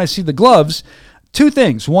think when I see the gloves, 2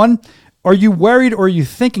 things. One, are you worried or are you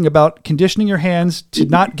thinking about conditioning your hands to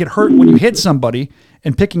not get hurt when you hit somebody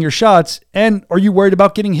and picking your shots? And are you worried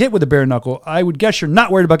about getting hit with a bare knuckle? I would guess you're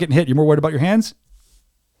not worried about getting hit. You're more worried about your hands?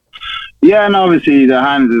 Yeah, and obviously the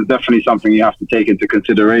hands is definitely something you have to take into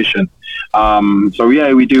consideration. So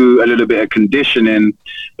yeah, we do a little bit of conditioning,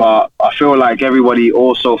 but I feel like everybody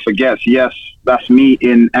also forgets, yes, that's me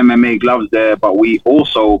in MMA gloves there, but we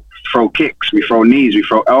also throw kicks, we throw knees, we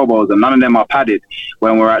throw elbows, and none of them are padded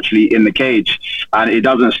when we're actually in the cage. And it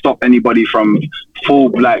doesn't stop anybody from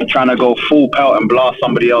trying to go full pelt and blast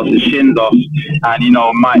somebody else's shins off,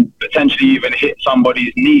 and might potentially even hit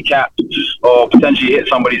somebody's kneecap or potentially hit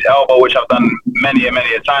somebody's elbow, which I've done many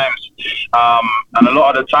a times. And a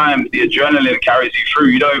lot of the time the adrenaline carries you through.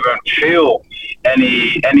 You don't even feel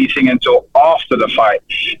anything until after the fight.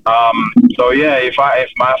 So yeah, if I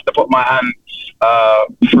have to put my hand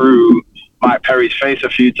through Mike Perry's face a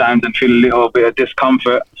few times and feel a little bit of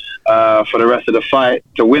discomfort for the rest of the fight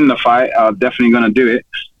to win the fight, I'm definitely going to do it.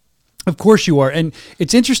 Of course you are. And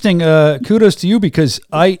it's interesting, kudos to you, because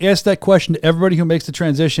I asked that question to everybody who makes the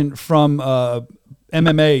transition from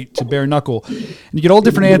MMA to bare knuckle. And you get all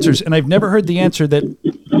different answers, and I've never heard the answer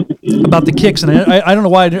about the kicks. And I don't know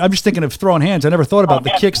why. I'm just thinking of throwing hands. I never thought about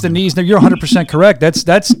the kicks, the knees. Now, you're 100% correct.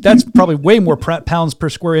 That's probably way more pounds per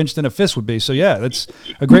square inch than a fist would be. So, yeah, that's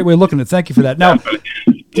a great way of looking at it. Thank you for that. Now,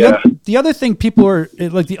 the other thing people are,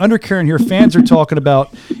 like the undercurrent here, fans are talking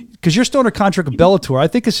about, because you're still under contract with Bellator. I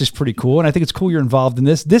think this is pretty cool, and I think it's cool you're involved in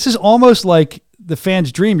this. This is almost like the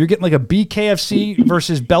fans' dream. You're getting like a BKFC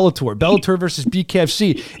versus Bellator versus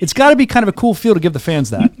BKFC. It's got to be kind of a cool feel to give the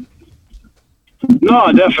fans that.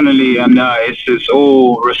 No, definitely, and it's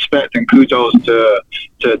all respect and kudos to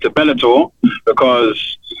Bellator,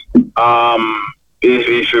 because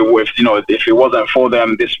if it wasn't for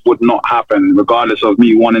them, this would not happen, regardless of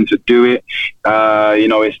me wanting to do it.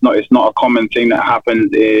 It's not a common thing that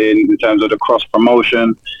happens in terms of the cross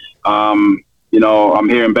promotion. I'm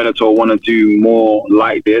hearing Bellator want to do more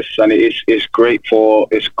like this, and it's great for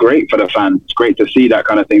the fans. It's great to see that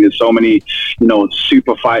kind of thing. There's so many,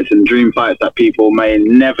 super fights and dream fights that people may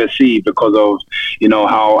never see because of,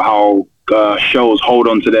 how shows hold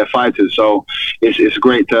on to their fighters. So it's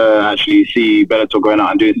great to actually see Bellator going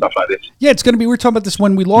out and doing stuff like this. Yeah, it's going to be, we were talking about this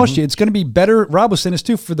when we lost you. It's going to be better. Rob was saying this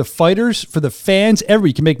too, for the fighters, for the fans,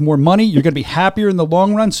 everybody can make more money. You're going to be happier in the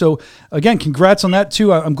long run. So again, congrats on that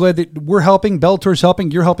too. I'm glad that we're helping, Bellator's helping,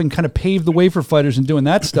 you're helping kind of pave the way for fighters and doing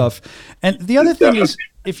that stuff. And the other thing is,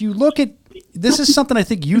 if you look at, this is something I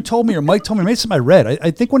think you told me or Mike told me, or maybe something I read.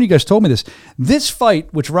 I think one of you guys told me this. This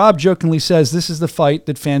fight, which Rob jokingly says this is the fight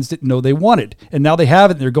that fans didn't know they wanted, and now they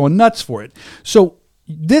have it and they're going nuts for it. So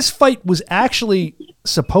this fight was actually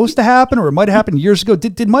supposed to happen, or it might have happened years ago.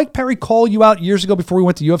 Did Mike Perry call you out years ago before we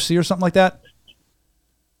went to UFC or something like that?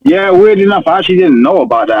 Yeah, weird enough, I actually didn't know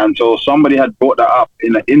about that until somebody had brought that up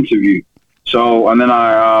in an interview. So, and then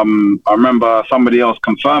I remember somebody else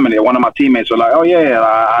confirming it. One of my teammates were like, "Oh yeah,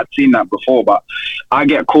 I'd seen that before." But I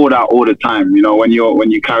get called out all the time. When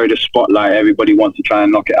you carry the spotlight, everybody wants to try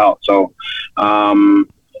and knock it out. So,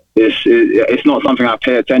 it's not something I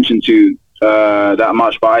pay attention to that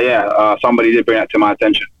much. But yeah, somebody did bring that to my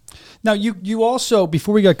attention. Now, you also,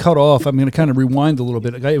 before we got cut off, I'm going to kind of rewind a little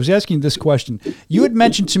bit. I was asking this question. You had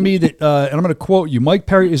mentioned to me that, and I'm going to quote you, Mike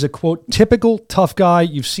Perry is a, quote, typical tough guy.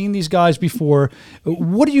 You've seen these guys before.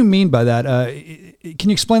 What do you mean by that? Can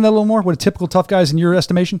you explain that a little more, what a typical tough guy is in your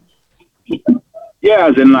estimation? Yeah,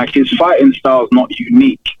 as in, like, his fighting style is not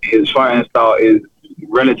unique. His fighting style is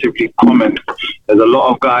relatively common. There's a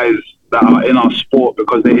lot of guys that are in our sport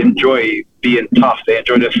because they enjoy being tough. They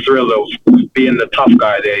enjoy the thrill of being the tough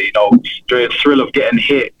guy. They, enjoy the thrill of getting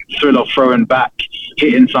hit, thrill of throwing back,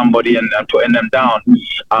 hitting somebody and putting them down.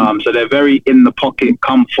 So they're very in the pocket,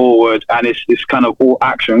 come forward, and it's kind of all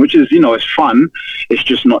action, which is, it's fun. It's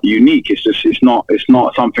just not unique. It's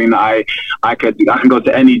not something that I can go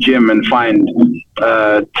to any gym and find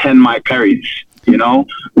 10 Mike Perrys,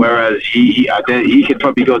 whereas he could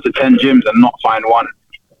probably go to 10 gyms and not find one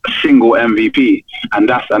single MVP, and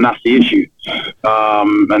that's the issue.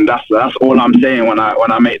 And that's all I'm saying when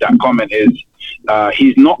I make that comment is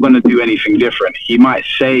he's not going to do anything different. He might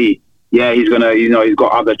say, yeah, he's gonna, he's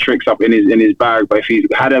got other tricks up in his bag, but if he's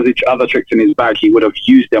had other tricks in his bag, he would have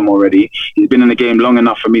used them already. He's been in the game long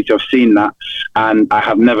enough for me to have seen that, and I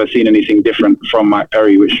have never seen anything different from Mike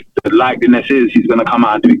Perry, which the likeliness is he's going to come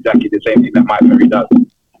out and do exactly the same thing that Mike Perry does.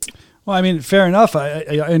 Well, I mean, fair enough. I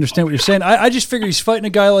understand what you're saying. I just figure he's fighting a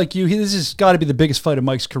guy like you. This has got to be the biggest fight of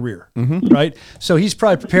Mike's career, right? So he's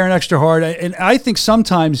probably preparing extra hard. And I think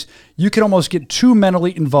sometimes you can almost get too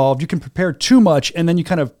mentally involved. You can prepare too much, and then you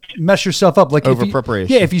kind of mess yourself up. Like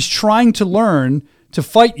over-preparation. If he's trying to learn to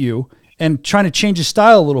fight you and trying to change his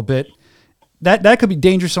style a little bit, that could be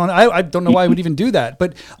dangerous. I don't know why I would even do that.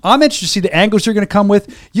 But I'm interested to see the angles you're going to come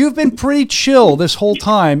with. You've been pretty chill this whole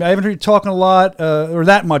time. I haven't heard you talking a lot or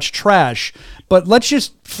that much trash. But let's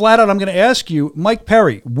just flat out, I'm going to ask you, Mike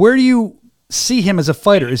Perry, where do you see him as a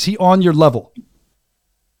fighter? Is he on your level?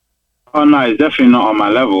 Oh, no, he's definitely not on my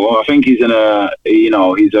level. I think he's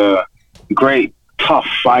he's a great, tough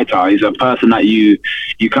fighter. He's a person that you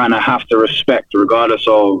kind of have to respect regardless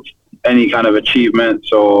of any kind of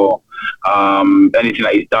achievements or anything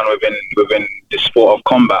that he's done within the sport of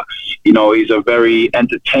combat. He's a very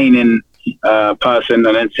entertaining person,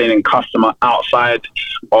 an entertaining customer outside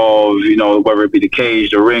of, whether it be the cage,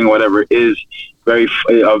 the ring, whatever it is.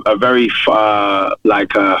 A very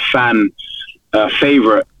fan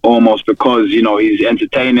favorite almost, because he's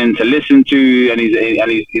entertaining to listen to, and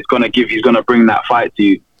he's gonna bring that fight to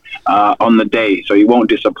you on the day, so he won't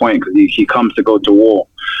disappoint because he comes to go to war.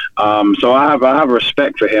 So I have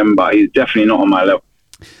respect for him, but he's definitely not on my level.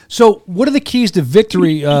 So what are the keys to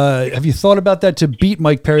victory? Have you thought about that to beat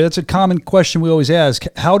Mike Perry? That's a common question we always ask.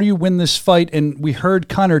 How do you win this fight? And we heard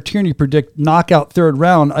Connor Tierney predict knockout third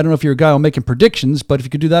round. I don't know if you're a guy who's making predictions, but if you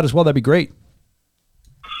could do that as well, that'd be great.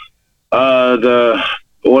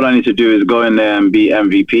 All I need to do is go in there and be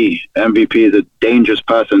MVP. MVP is a dangerous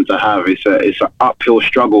person to have. It's an uphill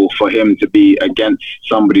struggle for him to be against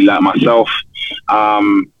somebody like myself.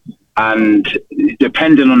 And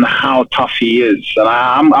depending on how tough he is, and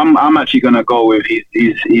I'm actually going to go with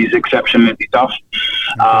he's exceptionally tough.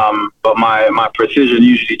 But my precision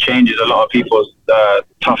usually changes a lot of people's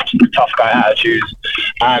tough guy attitudes,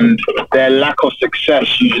 and their lack of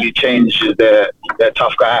success usually changes their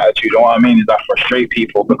tough guy attitude. What I mean is that frustrate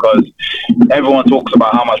people, because everyone talks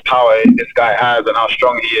about how much power this guy has and how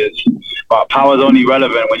strong he is, but power is only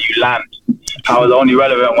relevant when you land. Power is only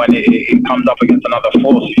relevant when it comes up against another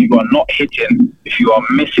force. If you are not hitting, if you are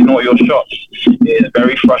missing all your shots, it is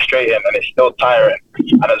very frustrating and it's still tiring.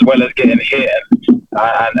 And as well as getting hit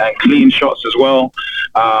and clean shots as well,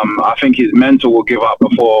 I think his mental will give up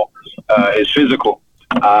before his physical.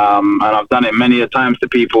 And I've done it many a times to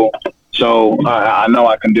people, so I know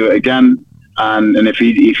I can do it again. And if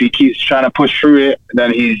he keeps trying to push through it,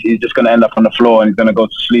 then he's just going to end up on the floor and he's going to go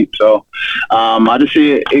to sleep. So I just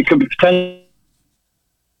see it could be potential.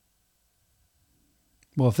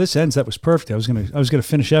 Well, if this ends, that was perfect. I was gonna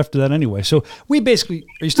finish after that anyway. So we basically,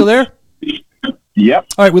 are you still there? Yep.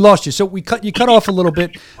 All right, we lost you. So you cut off a little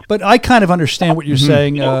bit, but I kind of understand what you're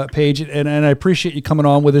saying, Paige, and I appreciate you coming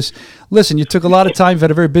on with us. Listen, you took a lot of time. You've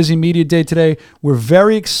had a very busy media day today. We're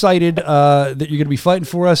very excited that you're going to be fighting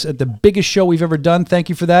for us at the biggest show we've ever done. Thank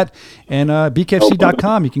you for that. And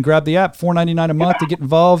BKFC.com, you can grab the app, $4.99 a month to get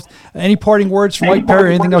involved. Any parting words from Mike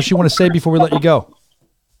Perry? Anything else you want to say before we let you go?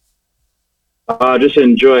 Just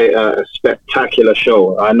enjoy a spectacular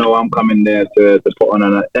show. I know I'm coming there to put on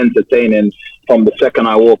an entertaining from the second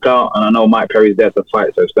I walk out, and I know Mike Perry's there to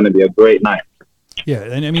fight, so it's going to be a great night. Yeah,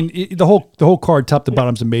 and I mean, the whole card top to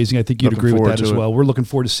bottom is amazing. I think you'd agree with that as well. We're looking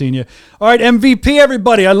forward to seeing you. All right, MVP,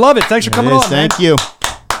 everybody. I love it. Thanks for coming on. Thank you.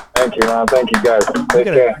 Thank you, man. Thank you, guys. Take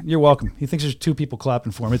care. You're welcome. He thinks there's two people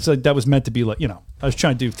clapping for him. It's like that was meant to be like, I was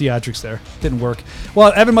trying to do theatrics there. Didn't work.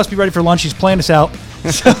 Well, Evan must be ready for lunch. He's playing us out.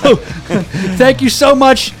 So thank you so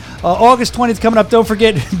much. August 20th coming up. Don't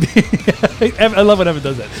forget. I love when Evan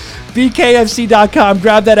does that. BKFC.com.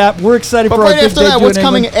 Grab that app. We're excited But for right our big after that, debut what's in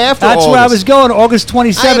coming England. after That's where I August? was going. August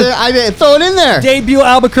 27th. I throw it in there. Debut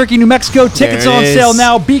Albuquerque, New Mexico. Tickets There it on is. sale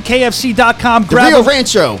now. BKFC.com. The Grab Rio them.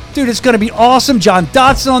 Rancho. Dude, it's going to be awesome. John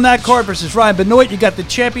Dotson on that card versus Ryan Benoit. You got the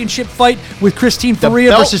championship fight with Christine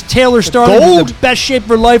Faria belt, versus Taylor Starling. gold. In the best shape of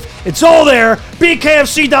her life. It's all there.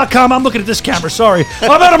 BKFC.com. I'm looking at this camera. Sorry.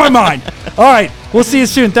 I'm out of my mind. All right. We'll see you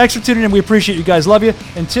soon. Thanks for tuning in. We appreciate you guys. Love you.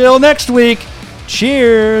 Until next week,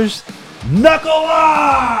 cheers. Knuckle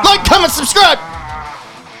on! Like, comment, subscribe.